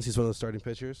Indians. He's one of the starting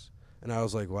pitchers, and I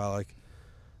was like, wow,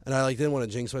 and I didn't want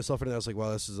to jinx myself, and I was like,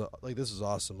 wow, this is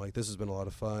awesome. This has been a lot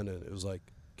of fun, and it was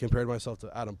compared myself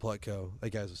to Adam Plutko, that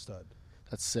guy's a stud.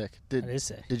 That's sick. That is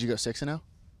sick. Did you go 6-0?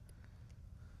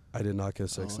 I did not go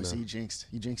 6-0. So you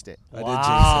jinxed it. I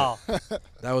Wow. did jinx it.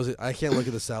 That was it. I can't look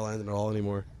at the stat line at all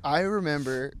anymore. I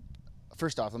remember.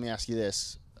 First off, let me ask you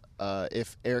this: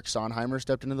 if Eric Sonheimer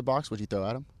stepped into the box, would you throw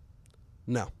at him?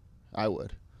 No. I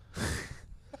would.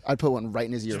 I'd put one right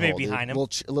in his ear Just maybe hole. dude. behind him?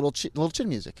 Little chin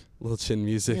music. Little chin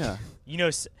music. Yeah. You know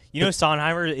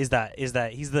Sonheimer is that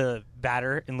he's the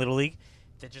batter in Little League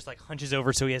that just hunches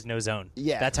over so he has no zone.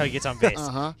 Yeah. That's how he gets on base.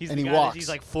 Uh-huh. He's And the he guy walks. He's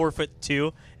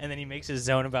 4'2", and then he makes his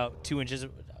zone about 2 inches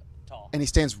tall. And he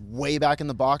stands way back in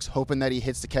the box, hoping that he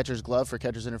hits the catcher's glove for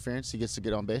catcher's interference. He gets to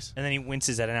get on base. And then he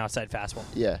winces at an outside fastball.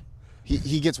 Yeah.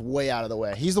 He gets way out of the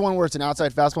way. He's the one where it's an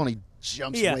outside fastball and he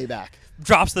jumps way back.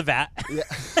 Drops the bat. Yeah.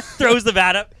 Throws the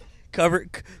bat up.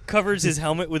 Covers his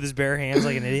helmet with his bare hands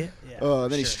like an idiot. Yeah, Oh,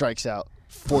 and then he strikes out.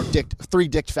 3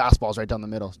 dicked fastballs right down the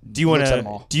middle. Do you want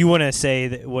to say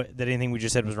that anything we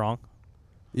just said was wrong?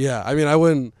 Yeah, I mean, I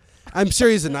wouldn't. I'm sure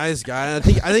he's a nice guy. And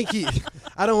I think he.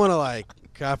 I don't want to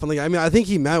crap on the guy. I mean, I think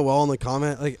he meant well in the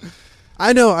comment.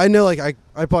 I know. I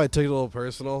probably took it a little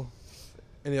personal,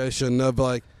 and I shouldn't have.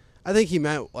 But I think he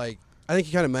meant I think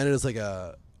he kind of meant it as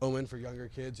a omen for younger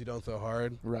kids who don't throw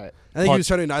hard. Right. I think he was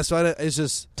trying to be nice about it. It's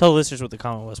just Tell the listeners what the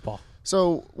comment was, Paul.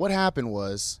 So what happened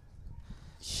was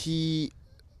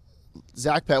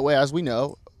Zach Petway, as we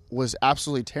know, was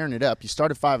absolutely tearing it up. You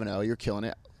started 5-0. You're killing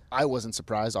it. I wasn't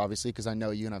surprised, obviously, because I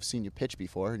know you and I've seen you pitch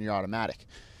before, and you're automatic.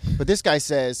 But this guy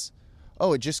says,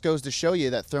 it just goes to show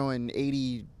you that throwing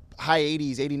high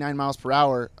 80s, 89 miles per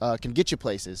hour can get you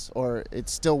places, or it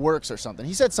still works or something.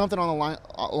 He said something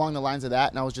along the lines of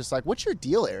that, and I was just like, what's your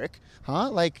deal, Eric?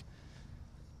 Huh?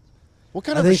 What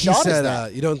kind of a shot is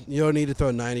that? you don't need to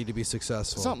throw 90 to be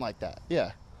successful. Something like that,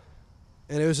 yeah.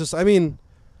 And it was just, I mean,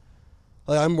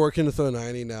 I'm working to throw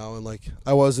 90 now, and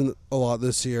I wasn't a lot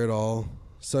this year at all.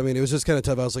 So I mean, it was just kind of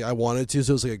tough. I was I wanted to,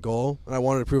 so it was a goal, and I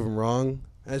wanted to prove him wrong.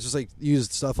 And it's just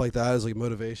used stuff like that as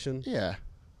motivation. Yeah,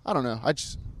 I don't know. I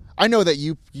I know that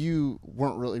you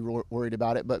weren't really worried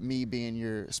about it, but me being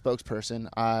your spokesperson,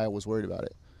 I was worried about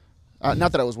it.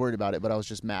 Not that I was worried about it, but I was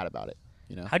just mad about it.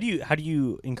 You know. How do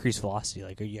you increase velocity?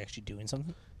 Like, are you actually doing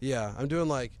something? Yeah, I'm doing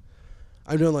like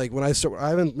when I start. I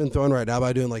haven't been throwing right now, but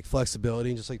I'm doing like flexibility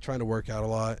and just like trying to work out a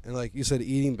lot. And like you said,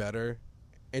 eating better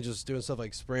and just doing stuff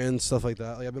like sprints, stuff like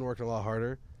that. Like I've been working a lot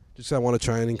harder just 'cause I want to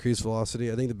try and increase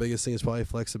velocity. I think the biggest thing is probably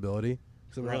flexibility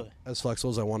because I'm not as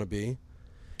flexible as I want to be.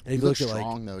 And You if look at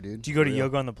strong though, dude. Do you go to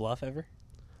Yoga on the Bluff ever?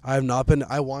 I have not been.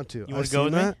 I want to. You want to go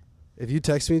with that. me? If you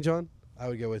text me, John, I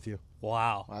would go with you.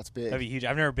 Wow. That's big. That'd be huge.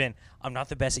 I've never been. I'm not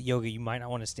the best at yoga. You might not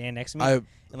want to stand next to me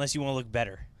unless you want to look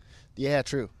better. Yeah,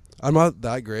 true. I'm not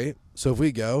that great. So if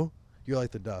we go, you're like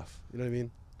the Duff. You know what I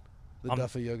mean? The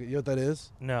Duff of yoga. You know what that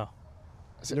is? No.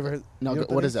 You never heard, No, you know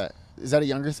what is that? Is that a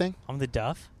younger thing? I'm the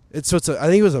Duff. I think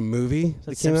it was a movie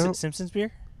that came out. Simpsons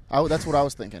beer? That's what I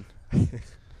was thinking.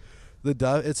 The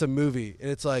Duff. It's a movie, and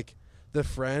it's like the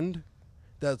friend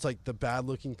that's like the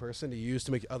bad-looking person to use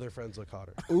to make other friends look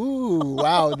hotter. Ooh,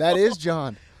 wow, that is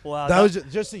John. Wow. That was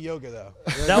just the yoga though.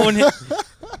 That one hit,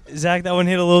 Zach. That one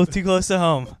hit a little too close to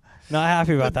home. Not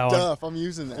happy about that one. Duff, I'm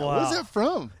using that. Wow. Where's that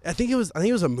from? I think it was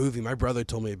a movie. My brother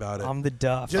told me about it. I'm the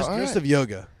Duff. Just of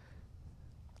yoga.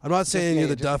 I'm not saying you're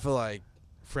the just- Duff of like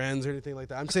Friends or anything like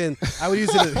that. I'm saying I would use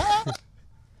it.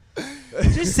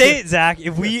 Just say it, Zach.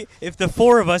 If the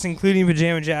four of us, including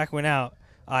Pajama Jack, went out,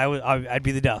 I'd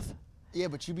be the Duff. Yeah,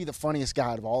 but you'd be the funniest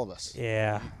guy out of all of us.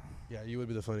 Yeah. Yeah, you would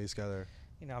be the funniest guy there.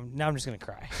 You know, now I'm just gonna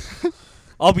cry.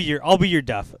 I'll be your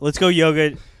Duff. Let's go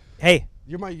yoga. Hey,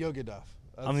 You're my yoga Duff.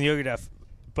 I'm the yoga Duff,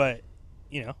 but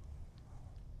you know,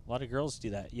 a lot of girls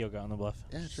do that yoga on the Bluff.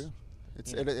 Yeah, true.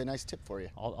 It's a nice tip for you.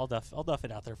 I'll duff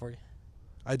it out there for you.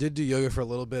 I did do yoga for a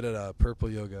little bit at Purple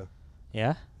Yoga.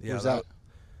 Yeah. Yeah, Where's that?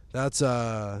 That's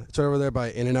it's right over there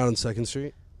by In-N-Out on 2nd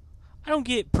Street. I don't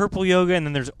get purple yoga, and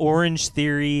then there's Orange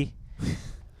Theory. It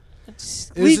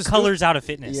was Leave just colors out of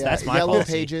fitness. Yeah, That's my Yellow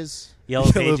policy. Pages. Yellow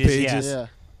Yellow pages. Pages. Yeah. Yeah.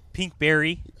 Pink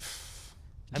berry.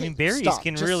 I mean, berries Stop.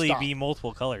 can Just really stop. be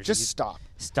multiple colors. Just You stop.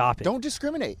 stop it. Don't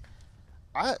discriminate.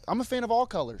 I'm a fan of all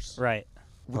colors. Right.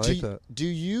 I like that.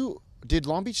 Did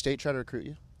Long Beach State try to recruit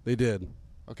you? They did.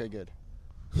 Okay, good.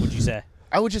 What'd you say?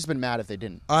 I would just been mad if they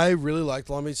didn't. I really liked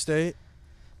Long Beach State.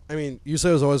 I mean,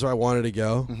 UCLA was always where I wanted to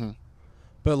go. Mm-hmm.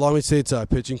 But Long Beach State's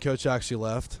pitching coach actually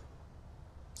left.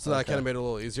 So that Okay. kind of made it a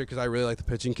little easier because I really like the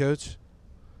pitching coach.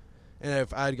 And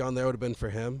if I had gone there, it would have been for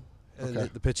him. And Okay.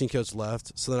 the pitching coach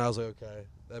left. So then I was like, okay,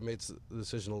 that makes the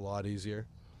decision a lot easier.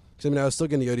 Because, I mean, I was still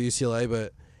going to go to UCLA,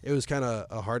 but it was kind of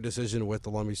a hard decision with the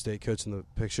Long Beach State coach in the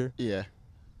picture. Yeah.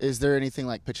 Is there anything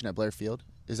like pitching at Blair Field?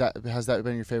 Has that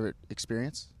been your favorite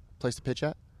experience? Place to pitch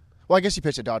at? Well, I guess you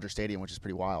pitched at Dodger Stadium, which is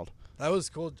pretty wild. That was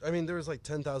cool. I mean, there was like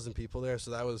 10,000 people there,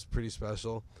 so that was pretty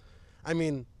special. I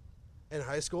mean, in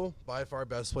high school, by far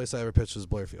best place I ever pitched was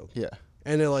Blair Field. Yeah.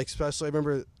 And it, like, especially, I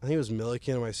remember, I think it was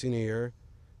Milliken in my senior year.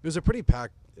 It was a pretty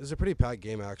packed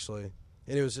game, actually.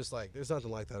 And it was just like, there's nothing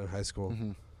like that in high school.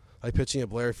 Mm-hmm. Like pitching at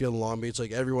Blair Field in Long Beach,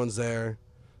 like everyone's there.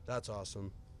 That's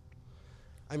awesome.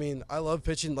 I mean, I love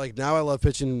pitching, like now I love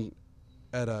pitching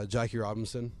at Jackie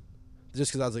Robinson.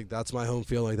 Just because I was like, that's my home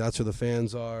field, like that's where the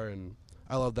fans are. And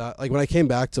I love that. Like when I came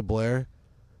back to Blair,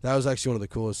 that was actually one of the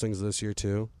coolest things this year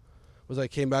too. Was I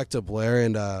came back to Blair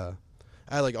and I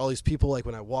had like all these people like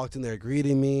when I walked in there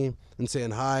greeting me and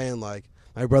saying hi, and like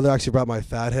my brother actually brought my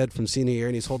fathead from senior year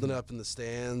and he's holding it up in the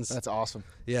stands. That's awesome.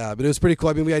 Yeah, but it was pretty cool.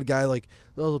 I mean, we had like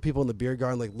little people in the beer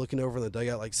garden like looking over in the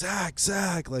dugout like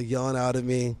Zach, like yelling out at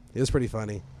me. It was pretty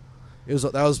funny.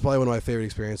 That was probably one of my favorite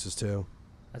experiences too.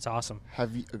 That's awesome.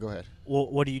 Have you? Go ahead. Well,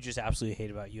 what do you just absolutely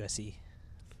hate about USC?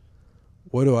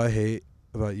 What do I hate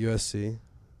about USC?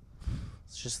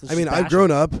 It's I mean, I've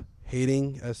grown up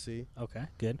hating SC. Okay,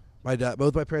 good.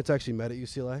 Both my parents actually met at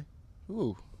UCLA,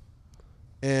 Ooh.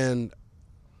 and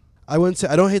I wouldn't say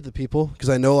I don't hate the people because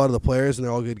I know a lot of the players and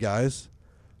they're all good guys.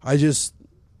 I just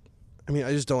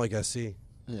don't like SC. Yeah.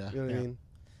 You know what I mean?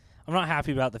 I'm not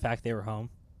happy about the fact they were home.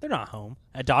 They're not home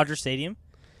at Dodger Stadium.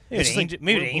 Maybe It's at like, Angel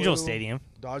we're Angel blue. Stadium.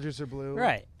 Dodgers are blue.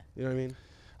 Right. You know what I mean?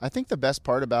 I think the best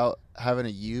part about having a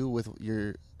U with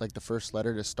your like the first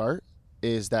letter to start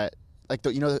is that like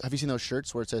have you seen those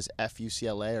shirts where it says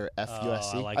FUCLA or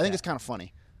FUSC? I like think that. it's kind of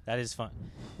funny. That is fun.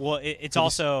 Well, it's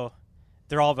also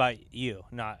they're all about you,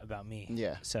 not about me.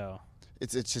 Yeah. So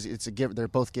It's a give. They're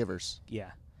both givers,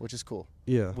 yeah. which is cool.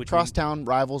 Yeah. Which Crosstown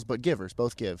rivals, but givers.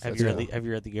 Both give. have That's you read cool. Have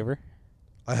you read The Giver?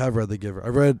 I have read The Giver.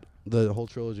 I've read the whole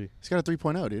trilogy. He's got a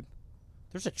 3.0, dude.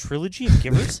 There's a trilogy of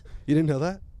Givers. You didn't know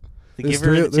that? The There's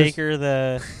giver, three- the there's- taker,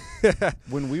 the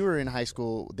When we were in high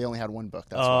school, they only had one book.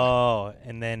 That's why. oh,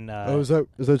 and then Oh, is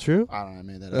that true? I don't know. I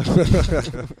made that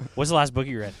up. what's the last book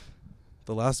you read?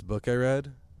 The last book I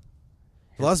read.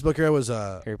 The last book I read was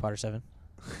Harry Potter 7.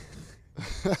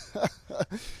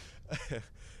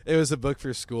 It was a book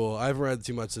for school. I haven't read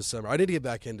too much this summer. I need to get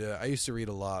back into it. I used to read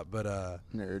a lot, but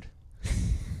Nerd.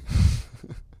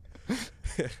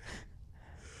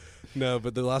 no.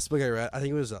 But the last book I read, I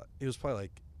think it was probably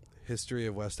like History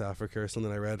of West Africa or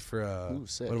something I read for Ooh,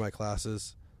 sick. one of my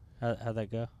classes. How'd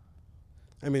that go?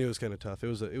 I mean, it was kind of tough. It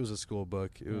was a school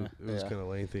book. It was Yeah. kind of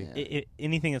lengthy. Yeah.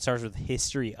 Anything that starts with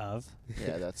history of,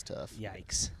 Yeah, that's tough.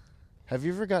 yikes. Have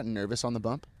you ever gotten nervous on the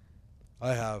bump?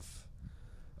 I have.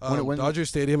 When- Dodger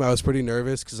Stadium, I was pretty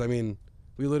nervous because, I mean,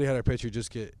 we literally had our pitcher just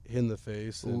get hit in the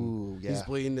face. And Ooh, yeah. he's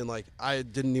bleeding, and, like, I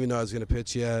didn't even know I was going to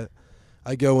pitch yet.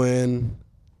 I go in,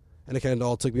 and it kind of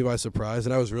all took me by surprise,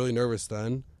 and I was really nervous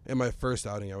then. In my first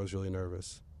outing, I was really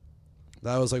nervous.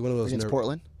 That was, like, one of those Against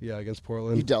Portland? Yeah, against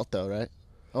Portland. You dealt, though, right?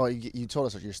 Oh, you told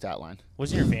us your stat line.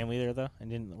 Wasn't your family there though?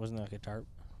 And wasn't there like a tarp?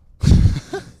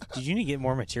 Did you need to get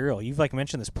more material? You've like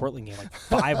mentioned this Portland game like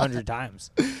 500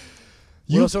 times.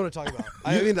 What else do I want to talk about?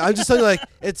 I mean, I'm just telling you, like,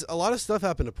 it's a lot of stuff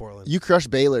happened to Portland. You crushed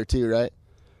Baylor, too, right?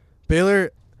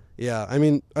 Baylor, yeah. I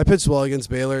mean, I pitched well against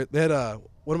Baylor. They had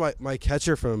one of my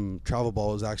catcher from Travel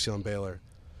Ball was actually on Baylor,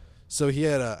 so he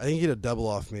had I think he had a double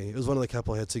off me. It was one of the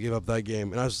couple hits he gave up that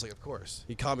game, and I was just like, of course,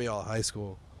 he caught me all high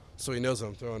school, so he knows what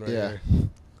I'm throwing right here.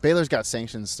 Baylor's got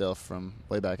sanctions still from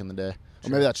way back in the day. Or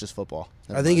maybe that's just football.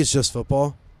 I think it's just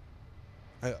football.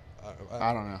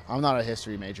 I don't know. I'm not a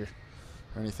history major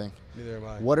or anything. Neither am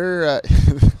I. What are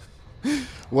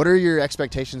what are your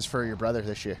expectations for your brother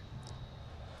this year?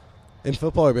 In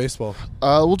football or baseball?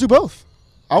 We'll do both.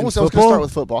 I was going to football? start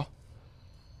with football.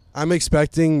 I'm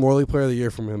expecting Morley Player of the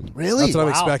Year from him. Really? That's what I'm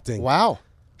Wow. expecting. Wow.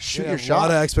 Shoot Yeah, your a shot.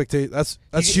 lot of expectation. That's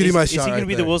shooting my shot. Is he going to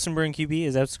be the Wilson Burn QB?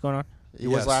 Is that what's going on? He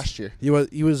was last year. He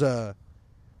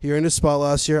earned his spot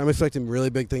last year. I'm expecting really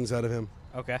big things out of him.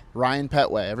 Okay. Ryan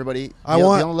Petway. Everybody be I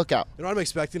want- on the lookout. You know what I'm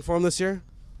expecting for him this year?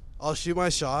 I'll shoot my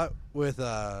shot with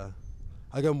I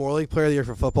go Morley Player of the Year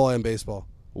for football and baseball.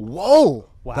 Whoa.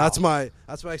 Wow. That's my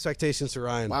expectations for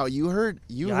Ryan. Wow, you heard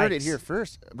it Yikes. here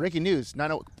first. Breaking news.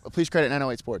 Please credit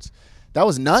 908 Sports. That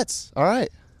was nuts. All right.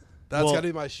 That's Well- got to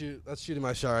be my shoot. That's shooting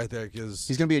my shot right there because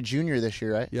He's going to be a junior this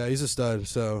year, right? yeah, he's a stud.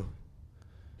 So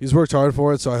he's worked hard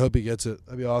for it. So I hope he gets it.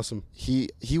 That'd be awesome. He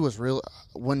was real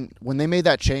when they made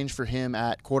that change for him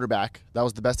at quarterback. That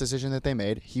was the best decision that they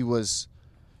made. He was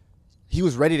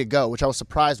ready to go, which I was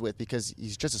surprised with because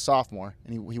he's just a sophomore,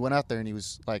 and he went out there and he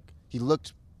was like he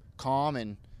looked calm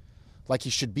and like he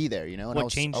should be there, you know. And What I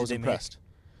was change I was did they make? impressed.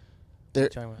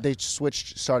 talking about? They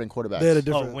switched starting quarterbacks. They had a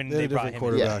different, when they had they a brought different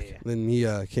him in. quarterback. Yeah, yeah. Then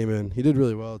he came in. He did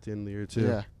really well at the end of the year too.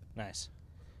 yeah, Nice.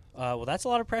 Well, that's a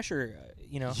lot of pressure.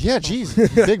 You know. yeah. Geez,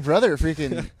 big brother,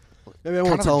 freaking. Maybe I Kind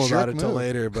won't of tell a him about jerk it till move.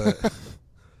 later, but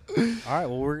All right.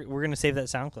 Well, we're gonna save that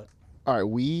sound clip. All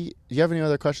right, do you have any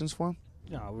other questions for him?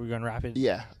 No, we're gonna wrap it.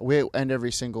 Yeah, we end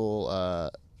every single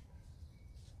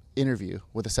interview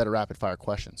with a set of rapid fire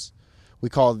questions. We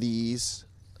call these.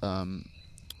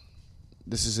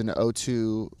 This is an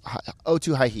O2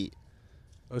 high heat.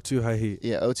 0-2 high heat.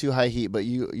 Yeah, O2 high heat, but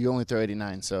you only throw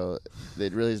 89, so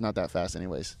it really is not that fast,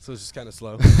 anyways. So it's just kind of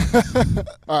slow.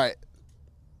 All right,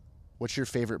 what's your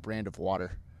favorite brand of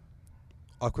water?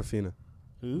 Aquafina.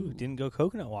 Ooh, didn't go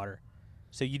coconut water.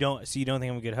 So you don't think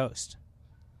I'm a good host?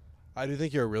 I do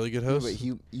think you're a really good host. But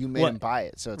you made What? him buy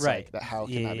it, so it's Right. like that. How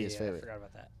can that be his I favorite? forgot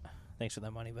about that. Thanks for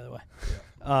that money, by the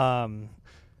way.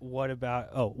 What about?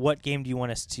 Oh, what game do you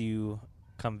want us to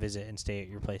come visit and stay at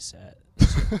your place at?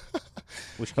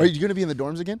 Which Are game? you going to be in the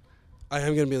dorms again? I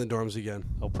am going to be in the dorms again.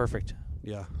 Oh, perfect.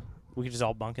 Yeah. We could just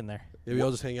all bunk in there. Yeah, we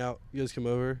all just hang out. You guys come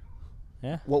over.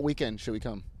 Yeah. What weekend should we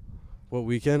come? What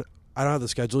weekend? I don't have the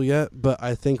schedule yet, but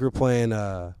I think we're playing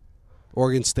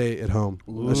Oregon State at home.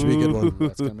 That should be a good one.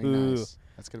 That's going to be nice.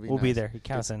 That's going to be We'll nice. be there.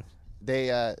 Count us in.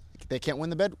 They can't win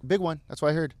the big one. That's what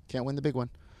I heard. Can't win the big one.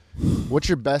 What's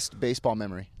your best baseball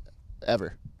memory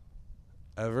ever?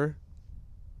 Ever?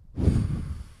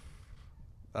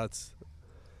 That's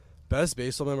best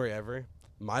baseball memory ever.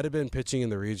 Might have been pitching in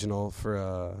the regional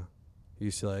for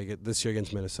UCLA this year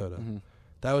against Minnesota. Mm-hmm.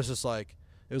 That was just like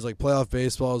it was like playoff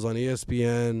baseball. It was on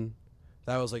ESPN.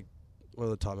 That was like one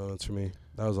of the top moments for me.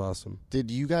 That was awesome.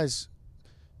 Did you guys?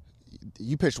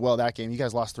 You pitched well that game. You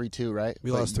guys lost 3-2, right?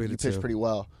 We But lost 3-2. You pitched pretty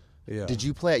well. Yeah. Did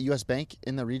you play at US Bank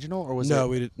in the regional, or was no, it?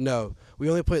 we did no. We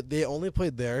only played. They only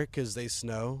played there because they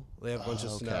snow. They have a bunch of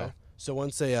okay. snow. So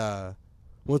once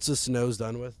the snow's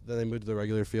done with, then they moved to the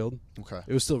regular field. Okay.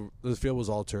 It was still the field was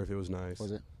all turf. It was nice.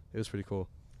 Was it? It was pretty cool.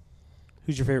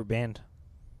 Who's your favorite band?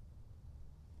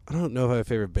 I don't know if I have a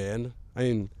favorite band. I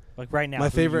mean, Like right now, my who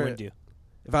favorite. You would do?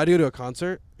 If I do to a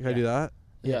concert, can I Yeah. do that?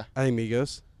 Yeah. I think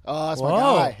Migos. Oh, that's my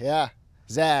Whoa. guy. Yeah.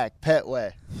 Zach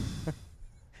Petway.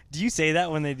 Do you say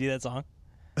that when they do that song?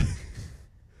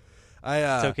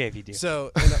 It's okay if you do.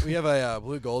 So we have a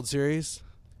Blue Gold series,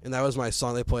 and that was my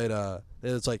song. They played.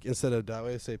 It's like instead of that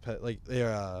way, say pet. Like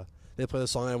they play the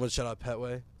song. And I would shout out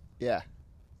Petway. Yeah.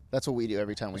 That's what we do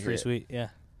every time we That's hear pretty it. sweet. Yeah.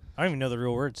 I don't even know the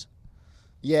real words.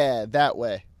 Yeah, that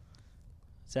way.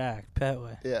 Zach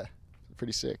Petway. Yeah.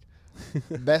 Pretty sick.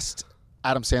 Best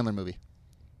Adam Sandler movie.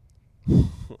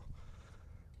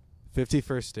 50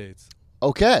 First Dates.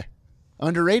 Okay.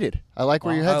 Underrated. I like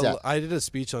where your head's at. I did a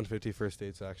speech on 50 First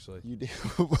Dates actually. You do.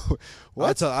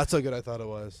 What? That's how good I thought it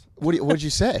was. What'd you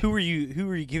say? Who were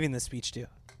you giving this speech to?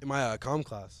 In my comm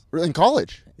class. In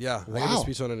college? Yeah, I gave Wow. a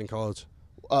speech on it in college.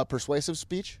 Persuasive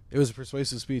speech? It was a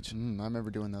persuasive speech. I remember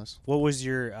doing those. What was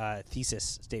your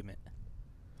thesis statement?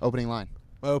 Opening line.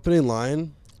 My opening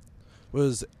line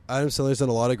was Adam Sandler's done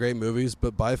a lot of great movies,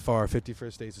 but by far 50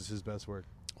 First Dates is his best work.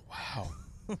 Wow.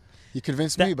 You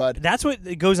convinced me, bud. That's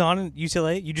what goes on in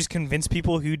UCLA. You just convince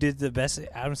people who did the best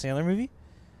Adam Sandler movie.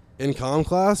 In comm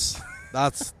class,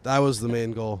 that was the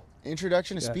main goal.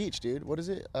 Introduction to speech, dude. What is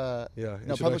it? Yeah.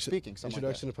 No, public speaking. Something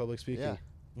Introduction like to public speaking. Yeah.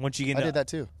 Once you get I into did that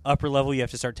too. upper level, you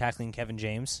have to start tackling Kevin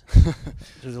James. It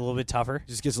was a little bit tougher.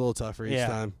 Just gets a little tougher each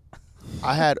time.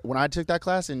 When I took that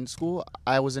class in school,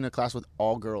 I was in a class with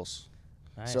all girls.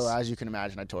 Nice. So as you can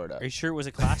imagine, I tore it up. Are you sure it was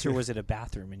a class or was it a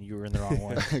bathroom and you were in the wrong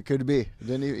one? It could be.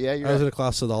 Didn't you? Yeah, you're I was right. in a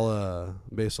class with all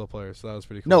baseball players, so that was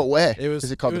pretty cool. No way. Is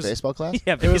it called the baseball class?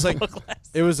 Yeah, It was like baseball class.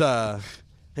 it was I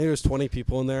think there was 20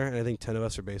 people in there, and I think 10 of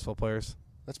us are baseball players.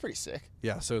 That's pretty sick.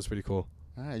 Yeah, so it was pretty cool.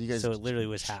 All right, you guys. So it literally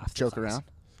was half the joke class. around.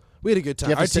 We had a good Do time.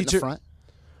 you have Our to sit in the teacher, front?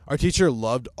 our teacher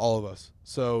loved all of us,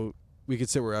 so we could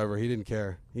sit wherever. He didn't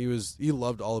care. He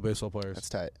loved all the baseball players. That's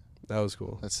tight. That was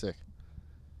cool. That's sick.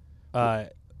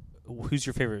 Who's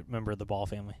your favorite member of the Ball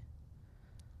family?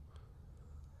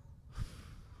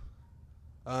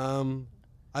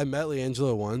 I met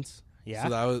LiAngelo once. Yeah? So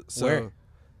that was Where?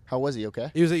 How was he?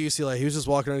 Okay. He was at UCLA. He was just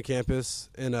walking around campus,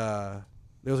 and there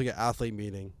was like an athlete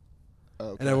meeting,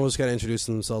 Okay. and everyone was kind of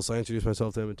introducing themselves. So I introduced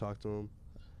myself to him and talked to him.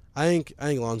 I think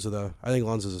Lonzo though. I think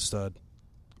Lonzo's a stud.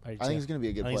 I think he's gonna be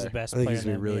a good I think he's the player. best I think player he's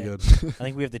in gonna be the really NBA. good. I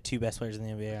think we have the two best players in the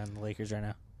NBA on the Lakers right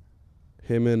now.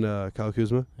 Him and Kyle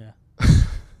Kuzma. Yeah.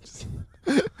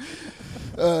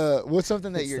 What's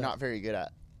something that What's you're that? not very good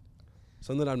at?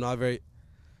 Something I'm not very.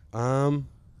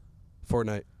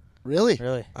 Fortnite. Really?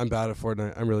 Really? I'm bad at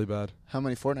Fortnite. I'm really bad. How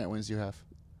many Fortnite wins do you have?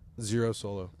 0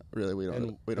 solo. Really, we don't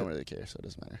And- really care, so it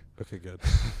doesn't matter. Okay, good.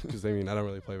 Because I mean, I don't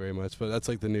really play very much, but that's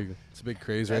like it's a big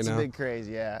craze That's right a now. big craze,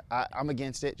 yeah. I'm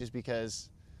against it just because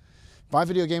my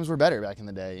video games were better back in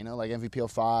the day, like MVP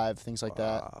 05, things like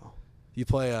that. Wow. You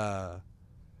play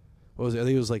what was it? I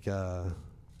think it was like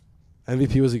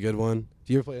MVP was a good one.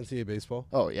 Do you ever play NCAA baseball?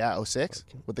 Oh yeah, 06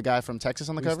 with the guy from Texas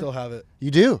on the We cover. still have it.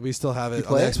 You do? We still have You it on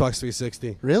play the it? Xbox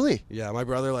 360. Really? Yeah, my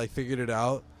brother figured it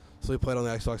out, so we played on the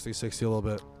Xbox 360 a little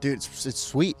bit. Dude, it's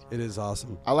sweet. It is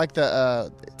awesome. I like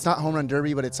the it's not home run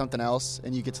derby, but it's something else,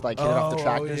 and you get to hit it off the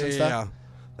tractors yeah, and stuff. Yeah,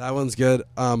 that one's good.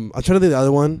 I'm trying to think of the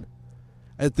other one.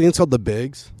 I think it's called the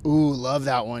Bigs. Ooh, love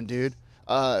that one, dude.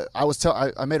 I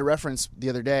made a reference the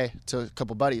other day to a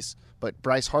couple buddies, but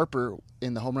Bryce Harper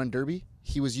in the home run derby,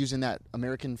 he was using that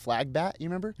American flag bat. You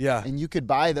remember? Yeah. And you could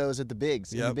buy those at the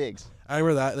Bigs. In the Yep. Bigs. I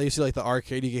remember that. They used to the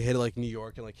arcade. You could hit it New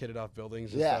York and hit it off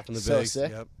buildings and Yeah, stuff in the so Bigs.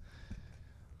 sick. Yep.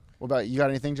 What about you? Got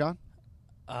anything, John?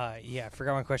 Yeah, I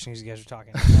forgot my question because you guys were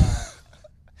talking.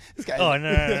 This guy. Oh,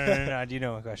 no. I do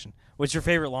know my question. What's your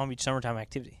favorite Long Beach summertime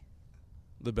activity?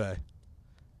 The Bay.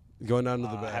 Going down to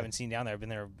the Bay. I haven't seen down there. I've been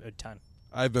there a ton.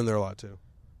 I've been there a lot too.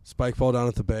 Spike ball down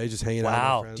at the Bay, just hanging out with my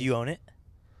Wow. friends. Do you own it?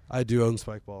 I do own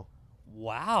Spike ball.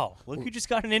 Wow. Look who just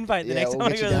got an invite the Yeah, next we'll time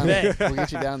I get go you to the down Bay. there. We'll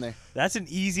get you down there. That's an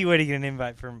easy way to get an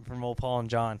invite from old Paul and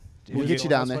John. We'll get you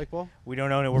down there. Spike ball? We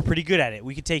don't own it. We're pretty good at it.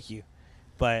 We could take you.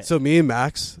 But So me and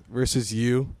Max versus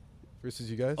you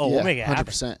guys. Oh, we'll make it happen.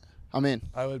 100%. I'm in.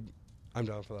 I'm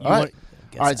down for that. All right.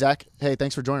 All right, Zach. Hey,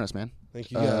 thanks for joining us, man.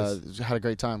 Thank you guys. Had a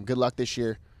great time. Good luck this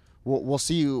year. We'll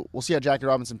see you. We'll see you at Jackie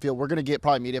Robinson Field. We're gonna get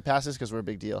probably media passes because we're a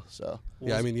big deal. So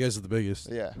Yeah, I mean you guys are the biggest.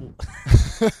 yeah.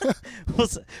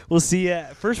 we'll see you.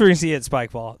 First, we're going to see you at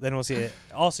Spike Ball. Then we'll see you.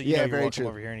 Also, you Yeah, know you're very welcome true.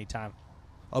 over here anytime.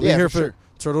 I'll be Yeah, here for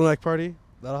for turtleneck party.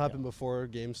 That'll happen before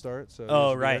games start. So you guys Oh,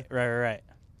 will be right. there.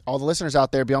 All the listeners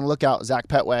out there, be on the lookout. Zach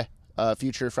Petway,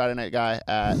 future Friday night guy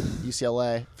at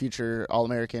UCLA, future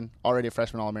All-American, already a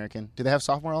freshman All-American. Do they have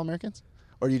sophomore All-Americans,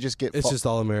 or do you just get? It's just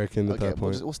all American at okay. that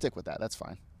point. We'll stick with that. That's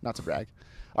fine. Not to brag.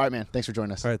 All right, man. Thanks for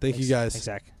joining us. All right, thank you guys. Thanks,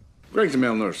 Zach. Greg's a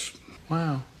male nurse.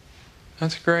 Wow.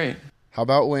 That's great. How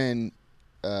about when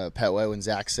Petway, when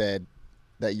Zach said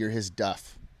that you're his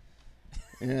Duff?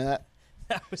 You know that?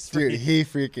 That was Dude, pretty, he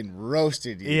freaking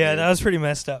roasted you. yeah, dude. that was pretty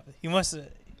messed up. He must have.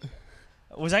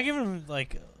 Was I giving him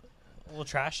like a little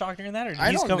trash talk during that, or did I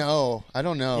he just don't come- know. I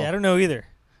don't know. Yeah, I don't know either.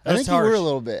 That I was think you were harsh. a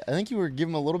little bit. I think you were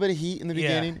giving him a little bit of heat in the Yeah.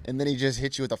 beginning, and then he just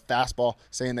hit you with a fastball,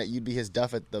 saying that you'd be his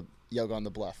Duff at the Yoga on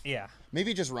the Bluff. Yeah,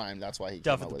 Maybe it just rhymed. That's why he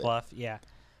Duff came at up the with Bluff. Yeah,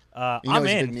 You know I'm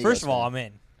he's a in. big First Migos of all, fan. I'm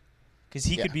in because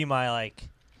he Yeah. could be my like.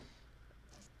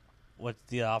 What's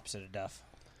the opposite of Duff?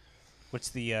 What's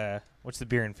the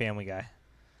beer and Family Guy?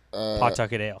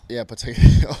 Pawtucket Ale. it. Yeah, Pawtucket.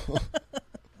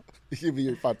 He could be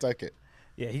your Pawtucket.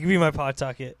 Yeah, he could be my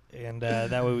Pawtucket, and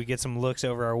that way we get some looks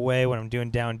over our way when I'm doing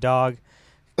down dog.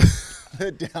 The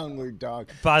downward dog.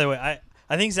 By the way,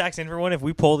 I think Zach's in for one. If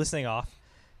we pull this thing off,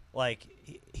 like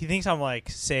he thinks I'm like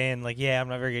saying like, yeah, I'm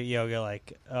not very good at yoga.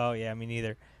 Like, oh yeah, me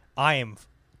neither. I am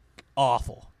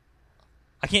awful.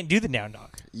 I can't do the down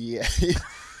dog. Yeah.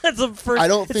 That's the first. I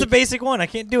don't it's think- the basic one. I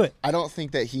can't do it. I don't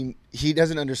think that he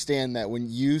doesn't understand that when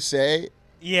you say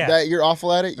Yeah. that you're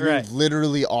awful at it, you're Right.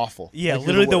 literally awful. Yeah, Like, you're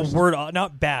literally the worst. word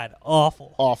not bad,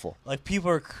 awful. Awful. Like people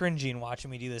are cringing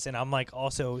watching me do this, and I'm like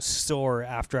also sore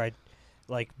after I,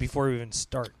 like before we even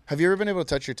start. Have you ever been able to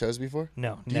touch your toes before?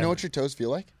 No, Do you never. know what your toes feel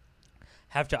like?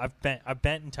 Have to. I've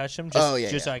bent and touched them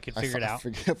just so I could figure it out.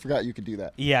 I forgot you could do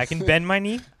that. Yeah, I can bend my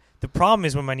knee. The problem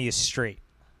is when my knee is straight.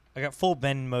 I got full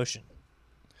bend motion.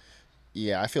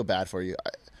 Yeah, I feel bad for you.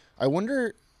 I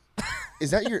wonder,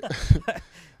 is that your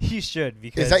You should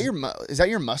because is that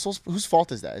your muscles? Whose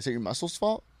fault is that? Is it your muscles'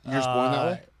 fault? You're just born that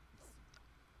way.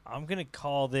 I'm gonna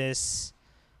call this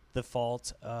the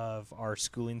fault of our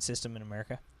schooling system in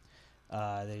America.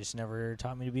 They just never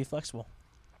taught me to be flexible.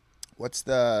 What's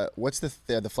the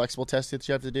flexible test that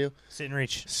you have to do? Sit and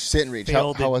reach. Sit and reach.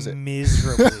 Failed How was it?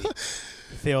 miserably.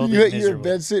 Failed You it you're in miserably.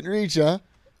 bed, sit and reach, huh?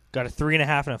 Got a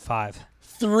 3.5 and a 5.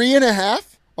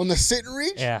 3.5 on the sit and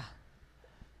reach. Yeah.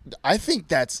 I think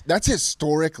that's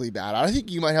historically bad. I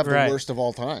think you might have the Right. worst of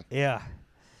all time. Yeah.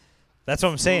 That's what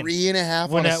I'm saying. 3.5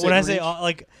 When on a I, sit when I and say reach.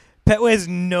 like Petway has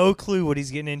no clue what he's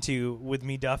getting into with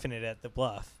me duffing it at the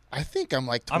Bluff. I think I'm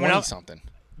like I 20 mean, something.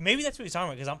 Maybe that's what he's talking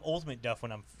about because I'm ultimate duff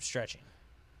when I'm stretching.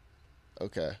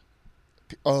 Okay.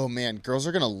 Oh man, girls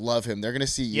are gonna love him. They're gonna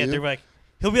see you. Yeah, they're like,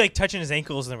 he'll be like touching his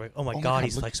ankles and they're like, oh my God,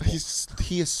 he's look, flexible.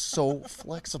 He is so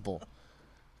flexible.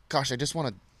 Gosh,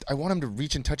 I want him to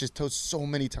reach and touch his toes so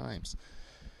many times.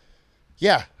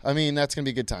 Yeah, I mean that's gonna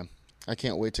be a good time. I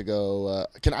can't wait to go.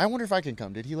 I wonder if I can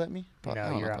come? Did he let me? I No,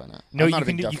 don't you're know, out. probably not. No, I'm you not a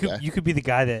can big do, Duff guy. you could be the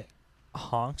guy that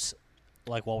honks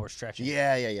like while we're stretching.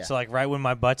 Yeah. So like right when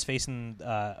my butt's facing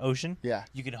ocean, Yeah.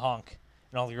 you can honk,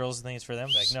 and all the girls think it's for them.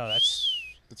 Like, no, that's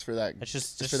It's for that. that's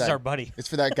just it's this for is that, our buddy. It's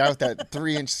for that guy with that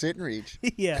 3-inch sit and reach.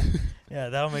 yeah,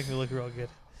 that'll make me look real good.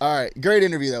 All right, great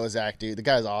interview though with Zach, dude. The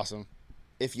guy's awesome.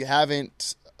 If you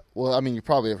haven't, well, I mean, you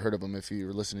probably have heard of him if you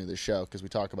were listening to this show because we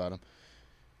talk about him.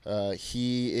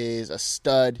 He is a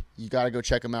stud. You got to go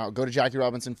check him out. Go to Jackie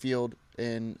Robinson Field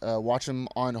and watch him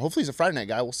on. Hopefully, he's a Friday night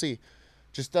guy. We'll see.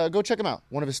 Just go check him out.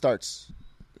 One of his starts.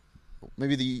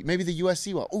 Maybe the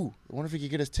USC one. Ooh, I wonder if we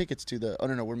could get us tickets to the. Oh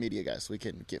no, we're media guys. So we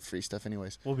can get free stuff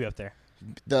anyways. We'll be up there.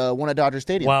 The one at Dodger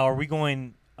Stadium. Wow, are we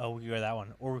going? Oh, we could go to that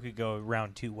one, or we could go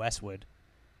round 2 Westwood.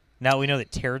 Now we know the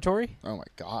territory Oh my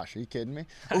gosh, are you kidding me?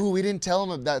 Ooh, we didn't tell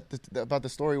him about the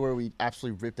story where we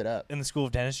absolutely ripped it up. in the School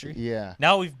of Dentistry. Yeah.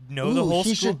 Now we know the Ooh, whole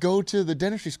he school, should go to the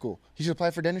dentistry school. He should apply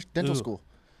for dental Ooh. school.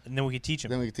 and then we could teach him.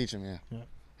 Then we can teach him, yeah. Yeah.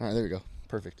 All right, there we go.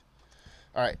 Perfect.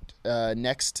 All right,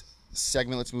 next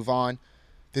segment, let's move on.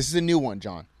 This is a new one,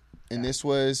 John. And this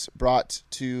was brought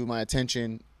to my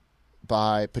attention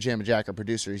by Pajama Jack, our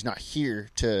producer. He's not here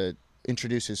to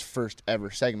introduce his first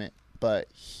ever segment, but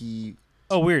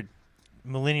Oh, weird.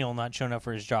 Millennial not showing up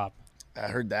for his job. I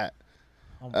heard that.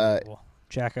 Unbelievable.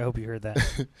 Jack, I hope you heard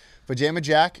that. Pajama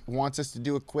Jack wants us to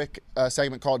do a quick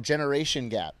segment called Generation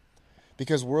Gap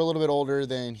because we're a little bit older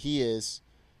than he is,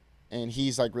 and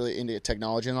he's like really into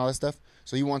technology and all that stuff.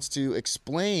 So he wants to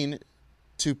explain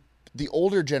to the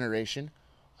older generation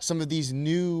some of these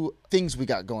new things we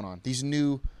got going on, these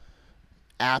new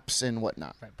apps and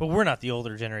whatnot. Right. But we're not the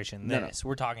older generation than No. this.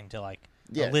 We're talking to like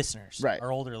Yeah, our listeners, right.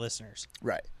 our older listeners.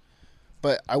 Right.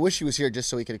 But I wish he was here just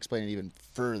so he could explain it even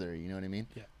further, you know what I mean?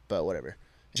 Yeah. But whatever.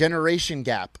 Generation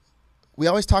gap. We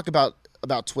always talk about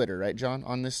Twitter, right, John,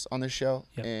 on this show?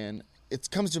 Yep. And it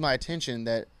comes to my attention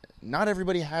that not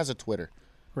everybody has a Twitter.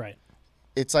 Right.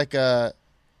 It's like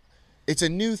it's a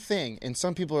new thing, and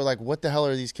some people are like, what the hell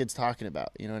are these kids talking about?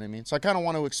 You know what I mean? So I kind of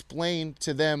want to explain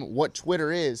to them what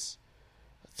Twitter is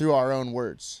through our own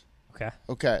words.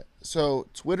 Okay. So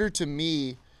Twitter to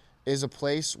me is a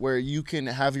place where you can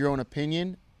have your own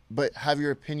opinion, but have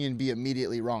your opinion be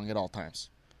immediately wrong at all times.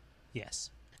 Yes.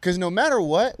 Because no matter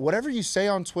what, whatever you say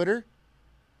on Twitter,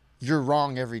 you're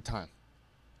wrong every time.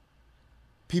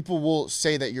 People will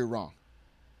say that you're wrong.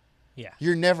 Yeah.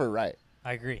 You're never right.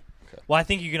 I agree. Okay. Well, I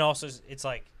think you can also, it's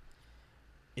like,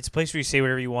 it's a place where you say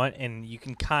whatever you want, and you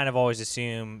can kind of always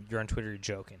assume you're on Twitter, you're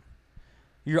joking.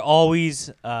 You're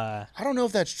always, I don't know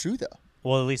if that's true, though.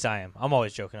 well, at least I am. I'm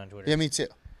always joking on Twitter. Yeah, me too.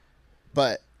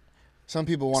 But some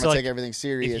people want So, to like, take everything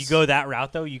serious. If you go that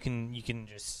route, though, you can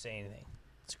just say anything.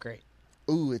 It's great.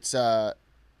 Ooh, it's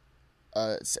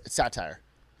satire.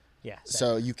 Yeah.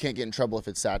 So you can't get in trouble if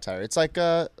it's satire. It's like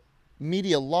a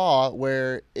media law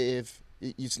where if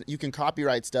you can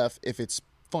copyright stuff if it's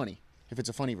funny, if it's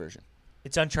a funny version.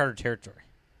 It's uncharted territory.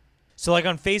 So, like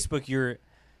on Facebook, you're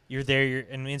there,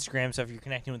 and Instagram stuff, you're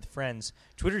connecting with friends.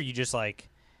 Twitter, you just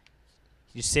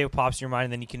say what pops in your mind,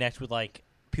 and then you connect with like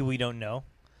people you don't know,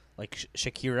 like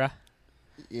Shakira.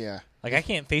 Yeah. Like I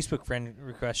can't Facebook friend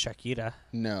request Shakira.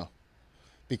 No.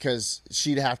 Because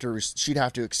she'd have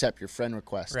to accept your friend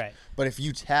request. Right. But if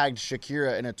you tagged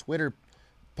Shakira in a Twitter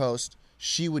post,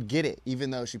 she would get it,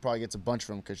 even though she probably gets a bunch of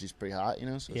them because she's pretty hot,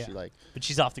 So Yeah. she like. But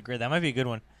she's off the grid. That might be a good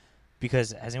one.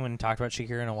 Because has anyone talked about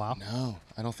Shakira in a while? No,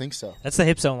 I don't think so. That's the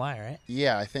hips don't lie, right?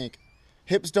 Yeah, I think.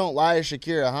 Hips don't lie,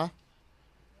 Shakira, huh?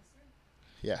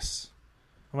 Yes.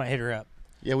 I might hit her up.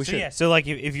 Yeah, we should. Yeah, so like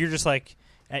if you're just like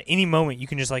at any moment you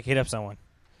can just like hit up someone.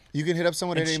 You can hit up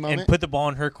someone at any moment. And put the ball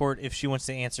in her court if she wants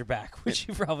to answer back, which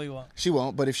she probably won't. She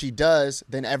won't, but if she does,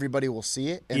 then everybody will see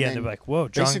it. And Yeah, then they'll be like, "Whoa,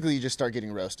 John." Basically, you just start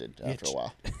getting roasted after a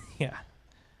while. Yeah.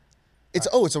 It's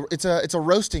a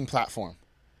roasting platform.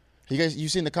 You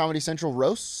seen the Comedy Central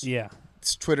roasts? Yeah.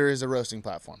 Twitter is a roasting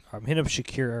platform. I'm hitting up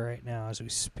Shakira right now as we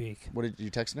speak. What did you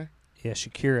texting her? Yeah,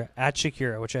 Shakira at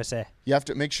Shakira. What should I say? You have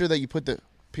to make sure that you put the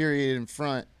period in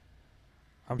front.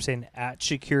 I'm saying at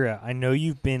Shakira. I know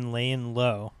you've been laying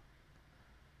low,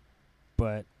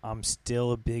 but I'm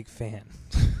still a big fan.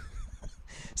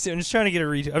 See, I'm just trying to get a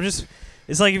read.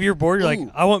 It's like if you're bored, you're Ooh.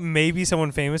 like, I want maybe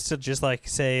someone famous to just like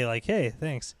say like, hey,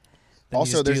 thanks. Then you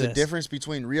Also, just do there's a this. difference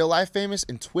between real life famous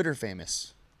and Twitter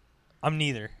famous. I'm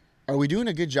neither. Are we doing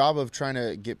a good job of trying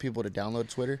to get people to download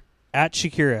Twitter? At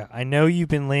Shakira, I know you've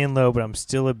been laying low, but I'm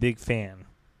still a big fan.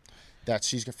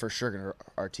 She's for sure going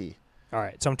to RT. All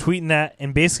right, so I'm tweeting that,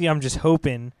 and basically I'm just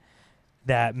hoping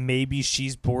that maybe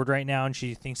she's bored right now and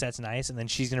she thinks that's nice, and then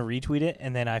she's going to retweet it,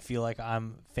 and then I feel like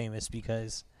I'm famous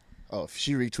because... Oh, if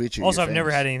she retweets you, Also, you're I've never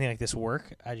famous. had anything like this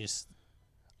work. I just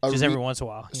A every once in a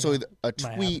while. So a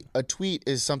might tweet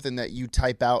is something that you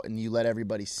type out and you let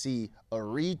everybody see. A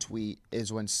retweet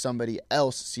is when somebody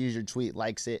else sees your tweet,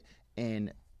 likes it,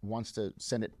 and wants to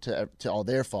send it to all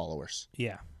their followers.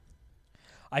 Yeah.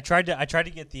 I tried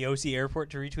to get the OC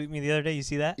Airport to retweet me the other day. You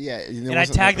see that? Yeah. And I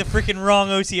tagged the freaking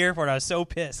wrong OC Airport. I was so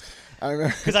pissed. I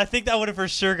remember. Because I think that would have for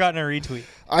sure gotten a retweet.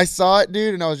 I saw it,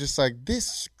 dude, and I was just like, this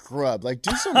scrub. Like,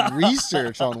 do some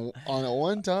research on it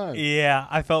one time. Yeah,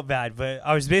 I felt bad. But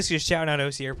I was basically just shouting out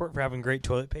OC Airport for having great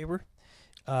toilet paper.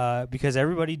 Because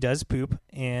everybody does poop.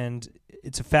 And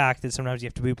it's a fact that sometimes you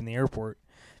have to poop in the airport.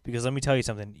 Because let me tell you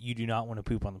something. You do not want to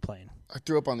poop on the plane. I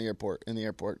threw up in the airport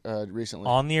recently.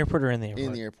 On the airport or in the airport?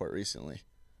 In the airport recently.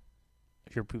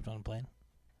 If you're pooped on a plane?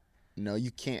 No, you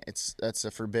can't. That's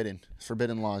a forbidden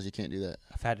laws. You can't do that.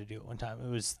 I've had to do it one time. It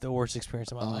was the worst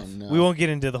experience of my life. No. We won't get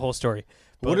into the whole story.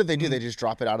 But what did they do? They just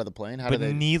drop it out of the plane? How But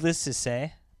did they? needless to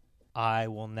say, I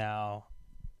will now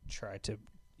try to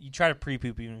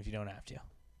pre-poop even if you don't have to.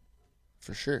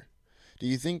 For sure. Do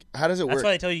you think? How does it work? That's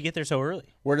why they tell you to get there so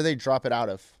early. Where do they drop it out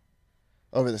of?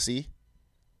 Over the sea?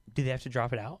 Do they have to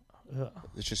drop it out? Ugh.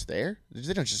 It's just there.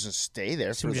 They don't just stay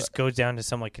there. So it just goes down to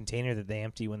some like container that they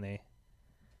empty when they.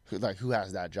 Who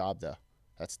has that job though?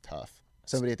 That's tough.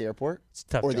 Somebody at the airport? It's a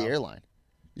tough or job. the airline?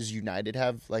 Does United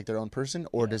have like their own person,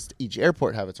 or does each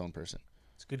airport have its own person?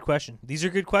 It's a good question. These are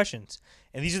good questions,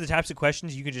 and these are the types of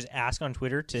questions you can just ask on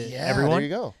Twitter to Yeah, everyone. there you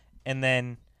go. And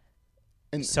then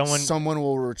And someone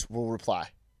will reply.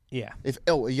 Yeah.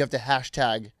 You have to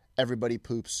hashtag everybody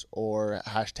poops or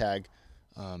hashtag.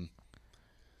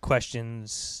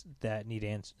 Questions that need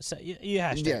answers. So you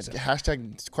hashtag. Yeah, stuff.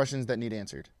 hashtag questions that need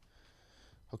answered.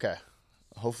 Okay.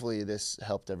 Hopefully this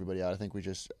helped everybody out. I think we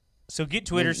just. So get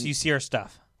Twitter so you see our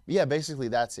stuff. Yeah, basically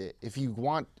that's it. If you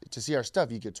want to see our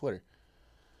stuff, you get Twitter.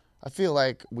 I feel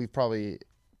like we've probably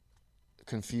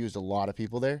confused a lot of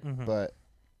people there, but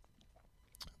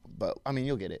I mean,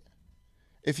 you'll get it.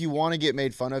 If you want to get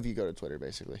made fun of, you go to Twitter,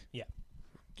 basically. Yeah.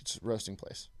 It's roasting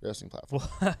platform.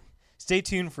 Well, Stay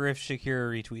tuned for if Shakira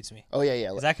retweets me. Oh yeah.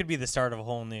 'Cause that could be the start of a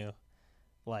whole new,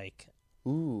 like,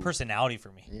 Ooh. personality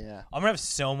for me. Yeah. I'm gonna have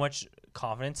so much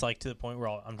confidence, like to the point where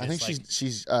I'm just I think like,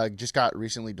 she's just got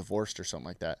recently divorced or something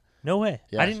like that. no way.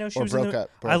 Yeah, I didn't know she or was broke in the. up,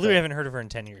 I broke literally up. haven't heard of her in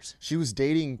 10 years. She was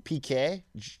dating Piqué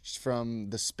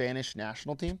from the Spanish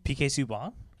national team. PK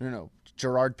Subban. No,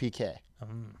 Gerard Piqué.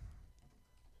 Um,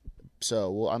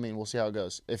 So we'll see how it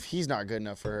goes. If he's not good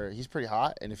enough for her, he's pretty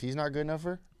hot, and if he's not good enough for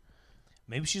her,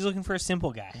 maybe she's looking for a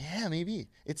simple guy. yeah, maybe.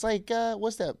 It's like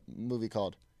what's that movie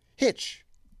called? Hitch.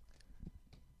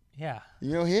 Yeah,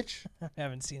 You know Hitch? I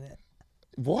haven't seen it.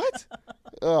 What?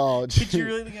 Oh, Did you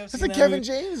really think I've That's seen a that Kevin movie?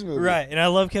 James movie. Right, and I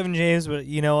love Kevin James, but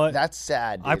you know what? That's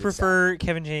sad. Dude. I It's prefer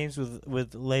Kevin James with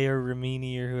Leia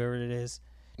Remini or whoever it is.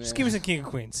 Just give me some King of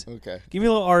Queens. sad. Okay. Give me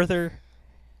a little Arthur.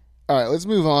 All right, let's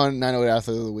move on. 908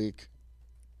 Athlete of the Week.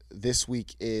 This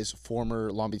week is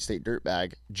former Long Beach State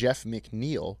dirtbag Jeff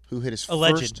McNeil, who hit his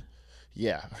Alleged. he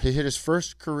hit his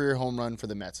first career home run for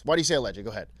the Mets. Why do you say alleged?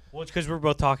 Go ahead. Well, it's because we're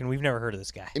both talking. We've never heard of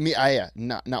this guy.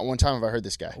 Not one time have I heard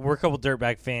this guy. We're a couple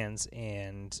dirtbag fans,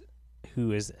 and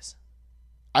who is this?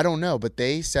 I don't know, but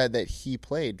they said that he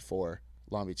played for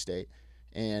Long Beach State,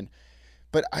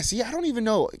 but I don't even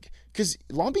know because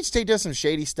Long Beach State does some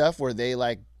shady stuff where they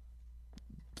like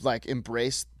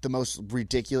embrace the most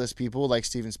ridiculous people, like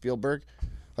Steven Spielberg.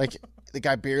 Like the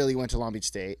guy barely went to Long Beach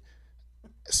State,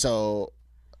 so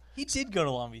He did go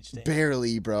to Long Beach State.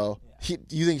 barely, bro. You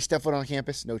think he stepped foot on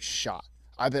campus? No shot.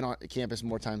 I've been on campus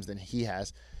more times than he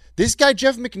has. This guy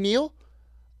Jeff McNeil,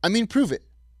 prove it.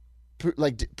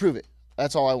 Prove it.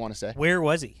 That's all I want to say. Where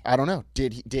was he? I don't know.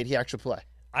 Did he actually play?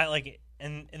 I like it,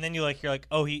 and then you're like,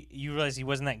 oh, you realize he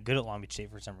wasn't that good at Long Beach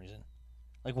State for some reason.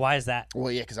 Like, why is that?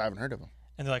 Well, yeah, because I haven't heard of him.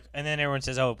 And they're like, and then everyone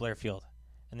says, oh, Blair Field,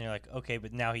 and they're like, okay,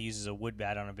 but now he uses a wood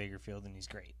bat on a bigger field, and he's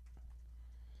great.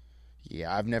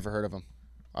 Yeah, I've never heard of him.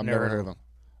 I've never heard of him.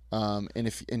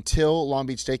 And until Long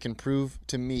Beach State can prove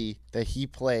to me that he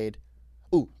played,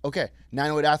 ooh, okay,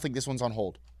 908 Athlete, this one's on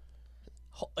hold.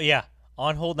 Yeah,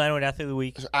 on hold. 908 Athlete of the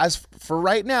Week. As for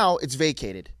right now, it's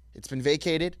vacated. It's been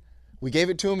vacated. We gave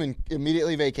it to him and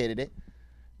immediately vacated it.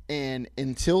 And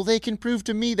until they can prove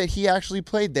to me that he actually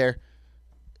played there,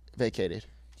 vacated. Do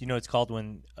you know what it's called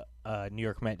when New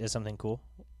York Met does something cool?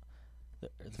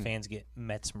 The fans get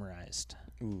Metsmerized.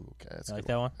 Ooh, okay, that's You a like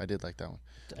good that one? I did like that one.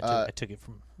 I took it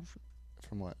from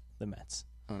what? the Mets.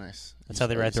 Oh, nice. That's You how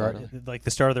they spelled write their it out. like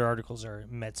the start of their articles are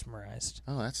Metsmerized.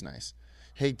 Oh, that's nice.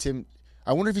 Hey, Tim,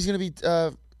 I wonder if he's going to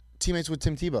be teammates with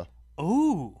Tim Tebow.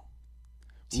 Ooh,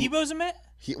 Tebow's a Met.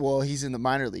 He's in the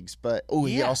minor leagues, but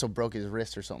he Yeah. also broke his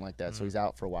wrist or something like that, so he's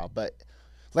out for a while. But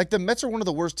like the Mets are one of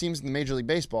the worst teams in the Major League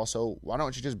Baseball, so why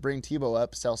don't you just bring Tebow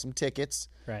up, sell some tickets?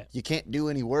 Right. You can't do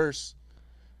any worse.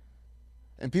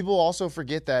 And people also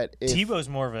forget that Tebow's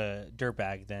more of a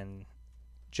dirtbag than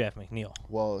Jeff McNeil.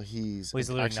 Well, he's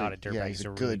literally actually, not a dirtbag. Yeah, He's he's a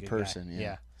a really good good person. guy. Yeah.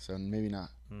 Yeah. So maybe not.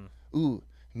 Ooh,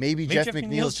 maybe Maybe Jeff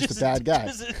McNeil's just a bad guy.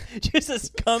 Just a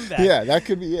scumbag. Yeah, that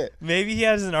could be it. Maybe he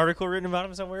has an article written about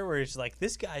him somewhere where it's like,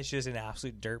 this guy's just an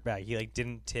absolute dirtbag. He like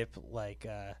didn't tip like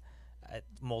at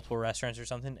multiple restaurants or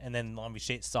something, and then Long Beach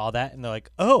State saw that and they're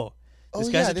like, oh, this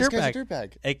guy's a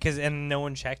dirtbag. And no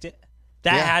one checked it.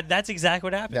 That's exactly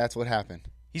what happened. That's what happened.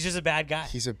 He's just a bad guy.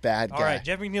 He's a bad guy. All right,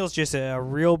 Jeff McNeil's just a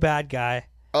real bad guy.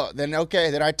 Oh, then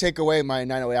okay. Then I take away my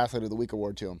 908 Athlete of the Week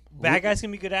award to him. Bad guys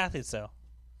can be good athletes, though.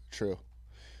 True.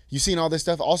 You seen all this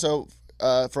stuff? Also,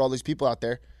 for all these people out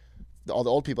there, all the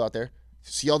old people out there,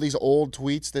 see all these old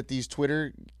tweets that these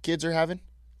Twitter kids are having?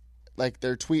 Like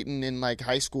they're tweeting in like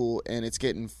high school, and it's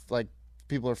getting like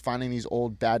people are finding these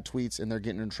old bad tweets, and they're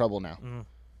getting in trouble now.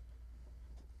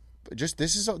 But just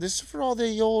this is for all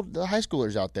the high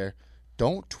schoolers out there.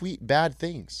 Don't tweet bad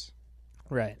things.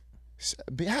 Right.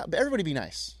 Everybody be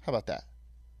nice. How about that?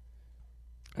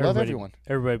 Love everyone.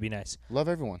 Everybody be nice. Love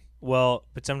everyone. Well,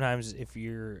 but sometimes if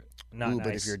you're not nice,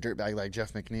 but if you're a dirtbag like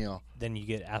Jeff McNeil, then you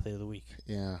get Athlete of the Week.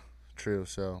 Yeah, true.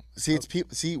 So see, it's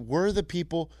people. See, we're the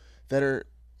people that are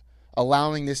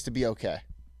allowing this to be okay.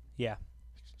 Yeah.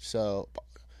 So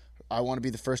I want to be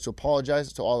the first to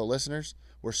apologize to all the listeners.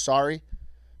 We're sorry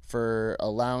for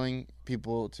allowing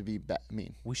people to be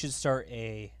mean. We should start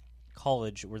a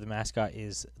college where the mascot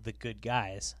is the good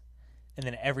guys, and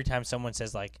then every time someone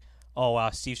says like, "Oh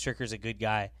wow, Steve Stricker's a good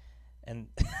guy," and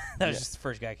that was just the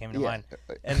first guy that came to mind,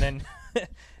 and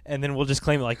then we'll just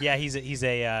claim it like, yeah, he's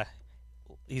a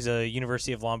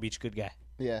University of Long Beach good guy.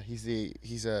 Yeah, he's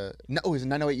a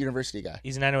 908 University guy.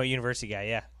 He's a 908 University guy.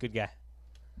 Yeah, good guy.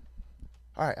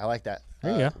 All right, I like that.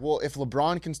 There you go. Well, if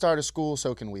LeBron can start a school,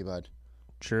 so can we, bud.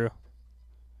 True.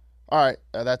 All right,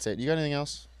 that's it. You got anything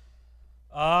else?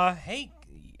 Hey,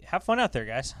 have fun out there,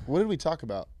 guys. What did we talk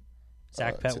about?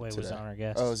 Zach Petway was on our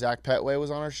guest. Oh, Zach Petway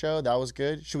was on our show. That was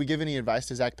good. Should we give any advice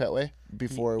to Zach Petway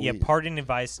before we... Yeah, parting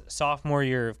advice, sophomore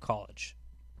year of college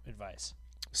advice.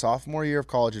 Sophomore year of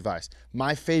college advice.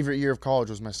 My favorite year of college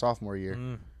was my sophomore year.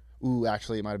 Ooh,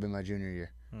 actually, it might have been my junior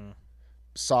year.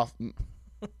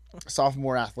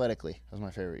 Sophomore athletically was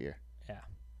my favorite year. Yeah.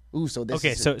 Ooh, so this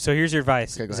Okay, is... so here's your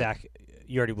advice, Okay, go Zach. ahead.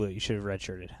 You already blew it. You should have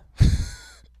redshirted.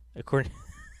 According...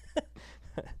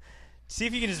 See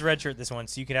if you can just redshirt this one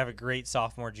so you could have a great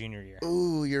sophomore, junior year.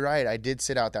 Ooh, you're right. I did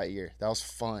sit out that year. That was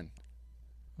fun.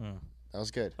 That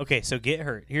was good. Okay, so get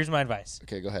hurt. Here's my advice,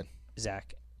 Okay, go ahead.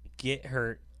 Zach. Get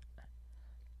hurt.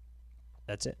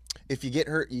 That's it. If you get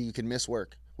hurt, you can miss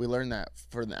work. We learned that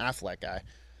for the Affleck guy.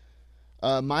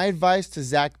 My advice to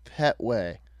Zach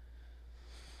Petway.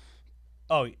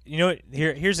 Oh, you know what?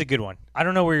 Here's a good one. I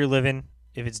don't know where you're living,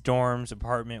 if it's dorms,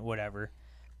 apartment, whatever,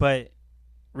 but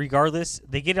regardless,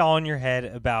 they get all in your head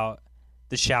about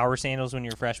the shower sandals when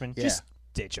you're a freshman. Yeah. Just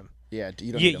ditch them. Yeah,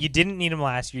 you don't need 'em. You didn't need them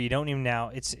last year. You don't need them now.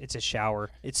 It's a shower.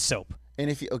 It's soap. And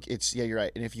if you, you're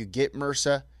right. And if you get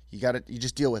MRSA, you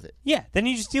just deal with it. Yeah, then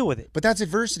you just deal with it. But that's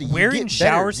adversity. You Wearing get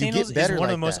shower better. You sandals get better is one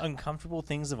of the like most that. uncomfortable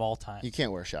things of all time. You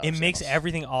can't wear shower It makes sandals.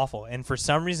 everything awful. And for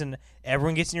some reason,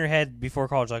 everyone gets in your head before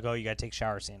college like, oh, you got to take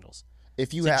shower sandals.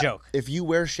 If you It's a joke. If you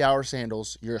wear shower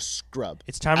sandals, you're a scrub.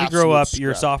 It's time to Absolute grow up.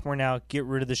 You're a scrub. sophomore now. Get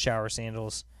rid of the shower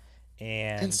sandals.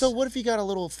 And so what if you got a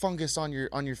little fungus on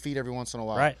your feet every once in a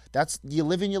while? Right. That's you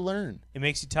live and you learn. It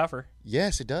makes you tougher.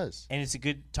 Yes, it does. And it's a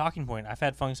good talking point. I've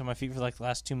had fungus on my feet for like the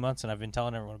last 2 months, and I've been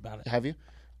telling everyone about it. Have you?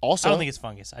 Also, I don't think it's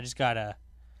fungus. I just got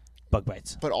bug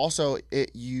bites. But also, it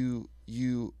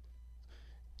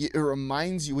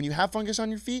reminds you when you have fungus on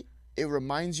your feet. It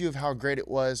reminds you of how great it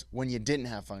was when you didn't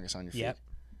have fungus on your feet. Yep.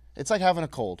 It's like having a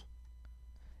cold.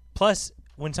 Plus,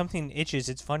 when something itches,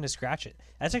 it's fun to scratch it.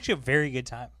 That's actually a very good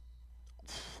time.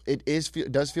 It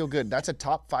does feel good. That's a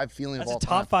top 5 feeling That's of all a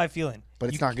top time. 5 feeling. But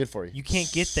it's not good for you. You can't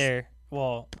get there.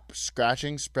 Well,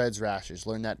 Scratching spreads rashes.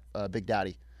 Learn that Big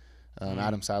Daddy.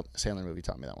 Adam Sandler movie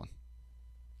taught me that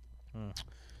one.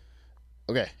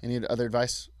 Okay. Any other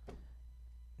advice?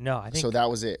 no, I think So that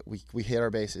was it. We hit our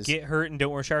bases. get hurt and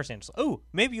don't wear shower sandals. Oh,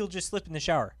 maybe you'll just slip in the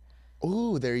shower.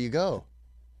 Ooh, there you go.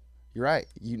 You're right.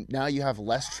 Now you have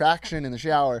less traction in the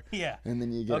shower. Yeah. And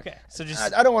then you get. Okay, so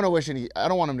just I don't want to wish any. I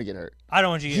don't want him to get hurt. I don't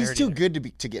want you to get He's hurt too either.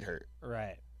 good to get hurt.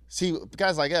 Right. See,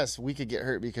 guys like us, we could get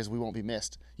hurt because we won't be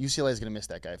missed. UCLA is going to miss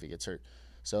that guy if he gets hurt.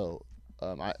 So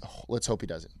let's hope he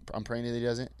doesn't. I'm praying that he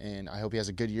doesn't, and I hope he has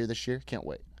a good year this year. Can't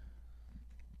wait.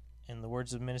 In the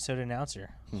words of Minnesota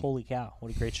announcer, holy cow,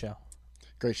 what a great show.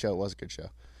 Great show. It was a good show.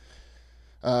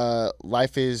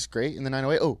 Life is great in the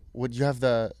 908. Oh, would you have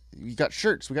you got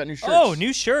shirts. We got new shirts. Oh,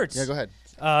 new shirts. Yeah, go ahead.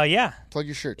 Yeah. Plug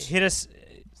your shirts. Hit us.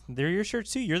 They're your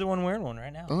shirts too. You're the one wearing one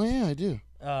right now. Oh, yeah, I do.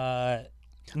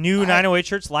 New 908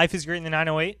 shirts. Life is great in the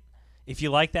 908. If you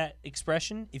like that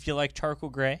expression, if you like charcoal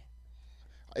gray,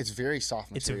 It's very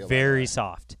soft it's material. by the very way.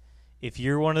 soft. If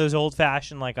you're one of those old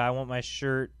fashioned, like I want my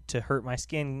shirt to hurt my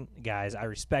skin guys, I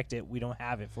respect it. We don't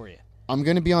have it for you. I'm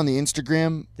going to be on the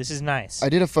Instagram. This is nice. I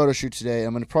did a photo shoot today.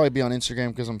 I'm going to probably be on Instagram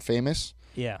because I'm famous.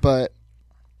 Yeah. But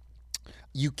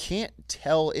you can't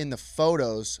tell in the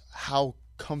photos how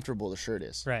comfortable the shirt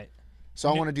is. Right. So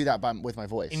I want to do that with my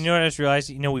voice. And you know what I just realized?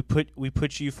 You know, we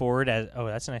put you forward as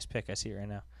that's a nice pic. I see it right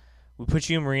now. We put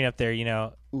you and Marine up there. You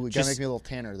know, Ooh, we got to make me a little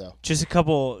tanner, though. just a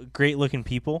couple great looking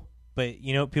people. But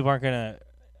you know, people aren't gonna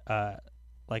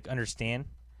understand.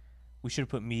 We should have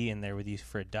put me in there with you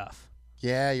for a duff.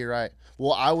 Yeah, you're right.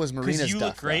 Well, I was Marina's Because you duff.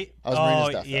 look great. Though. I was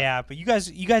Marina's duff. though. Yeah, but you guys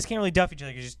can't really duff each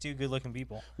other. You're just two good looking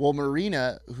people. Well,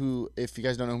 Marina, who, if you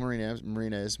guys don't know who Marina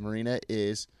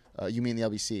is You Me and the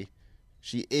LBC.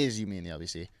 She is You Me and the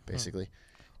LBC, basically.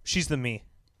 She's the me.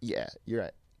 Yeah, you're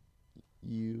right.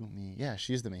 You, me. Yeah,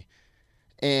 she's the me.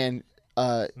 And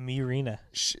Me-rena.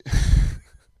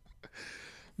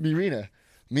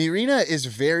 Mirina is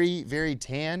very, very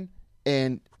tan.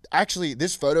 And actually,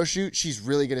 this photo shoot, she's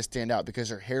really going to stand out because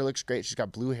her hair looks great. She's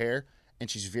got blue hair, and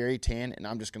she's very tan. And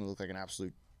I'm just going to look like an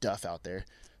absolute duff out there.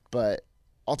 But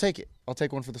I'll take it. I'll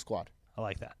take one for the squad I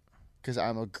like that. because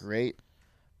I'm a great.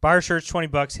 Buy our shirts,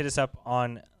 $20. Hit us up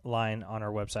online on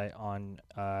our website, on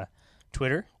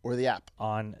Twitter, Or the app.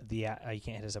 on the app. You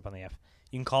can't hit us up on the app.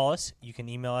 You can call us. You can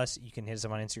email us. You can hit us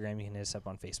up on Instagram. You can hit us up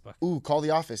on Facebook. Ooh, call the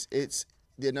office.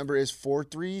 The number is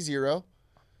 430-2735.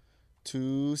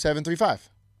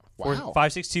 Wow.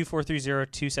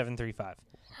 562-430-2735. I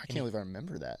can't believe I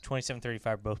remember that.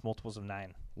 2735, both multiples of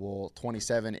 9. Well,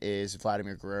 27 is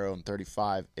Vladimir Guerrero, and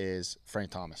 35 is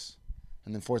Frank Thomas.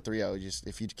 And then 430,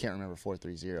 if you can't remember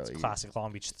 430. Classic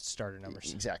Long Beach starter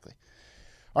numbers. Exactly.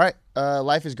 All right.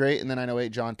 Life is great. And then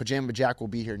 908, John. Pajama Jack will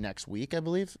be here next week, I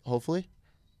believe. Hopefully.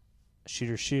 Shoot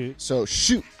or shoot. So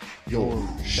shoot your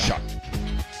shot.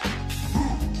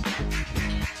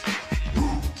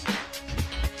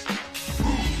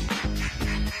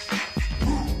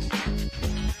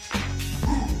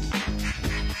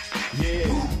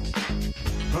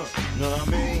 Know what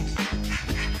I mean?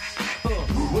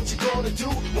 What you gonna do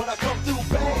when I come through,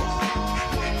 bang?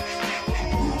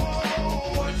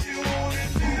 What you wanna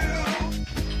do?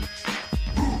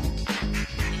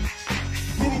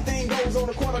 Anything goes on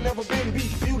the court, I never been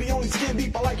beat. Beauty only skin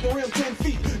deep, I like the rim 10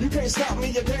 feet. You can't stop me,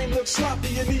 your game looks sloppy.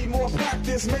 You need more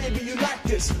practice, maybe you like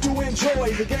this. To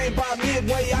enjoy the game by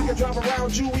midway, I can drive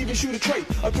around you, even shoot a trait.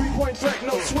 A 3-point threat,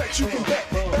 no sweat, you can bet.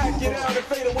 Back it out and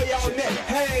fade away all net.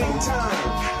 Hang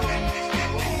time.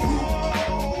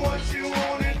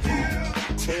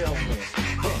 Tell me,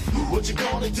 what you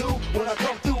gonna do when I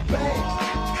come through, bang?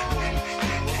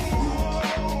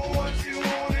 What you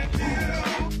wanna do?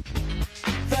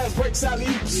 Fast breaks,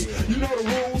 alley-oops, you know the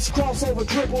rules. Crossover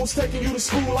dribbles, taking you to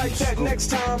school like that.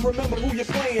 Next time, remember who you're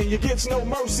playing. You get no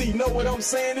mercy, know what I'm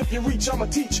saying? If you reach, I'ma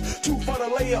teach. 2 for the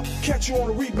layup, catch you on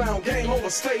the rebound. Game over,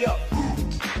 stay up.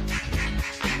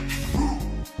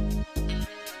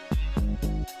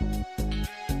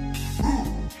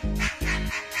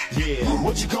 Yeah,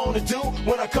 what you gonna do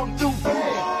when I come through, bang?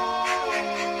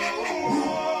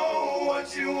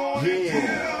 What you wanna do?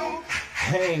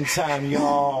 Hang time,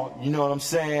 y'all. You know what I'm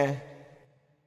saying?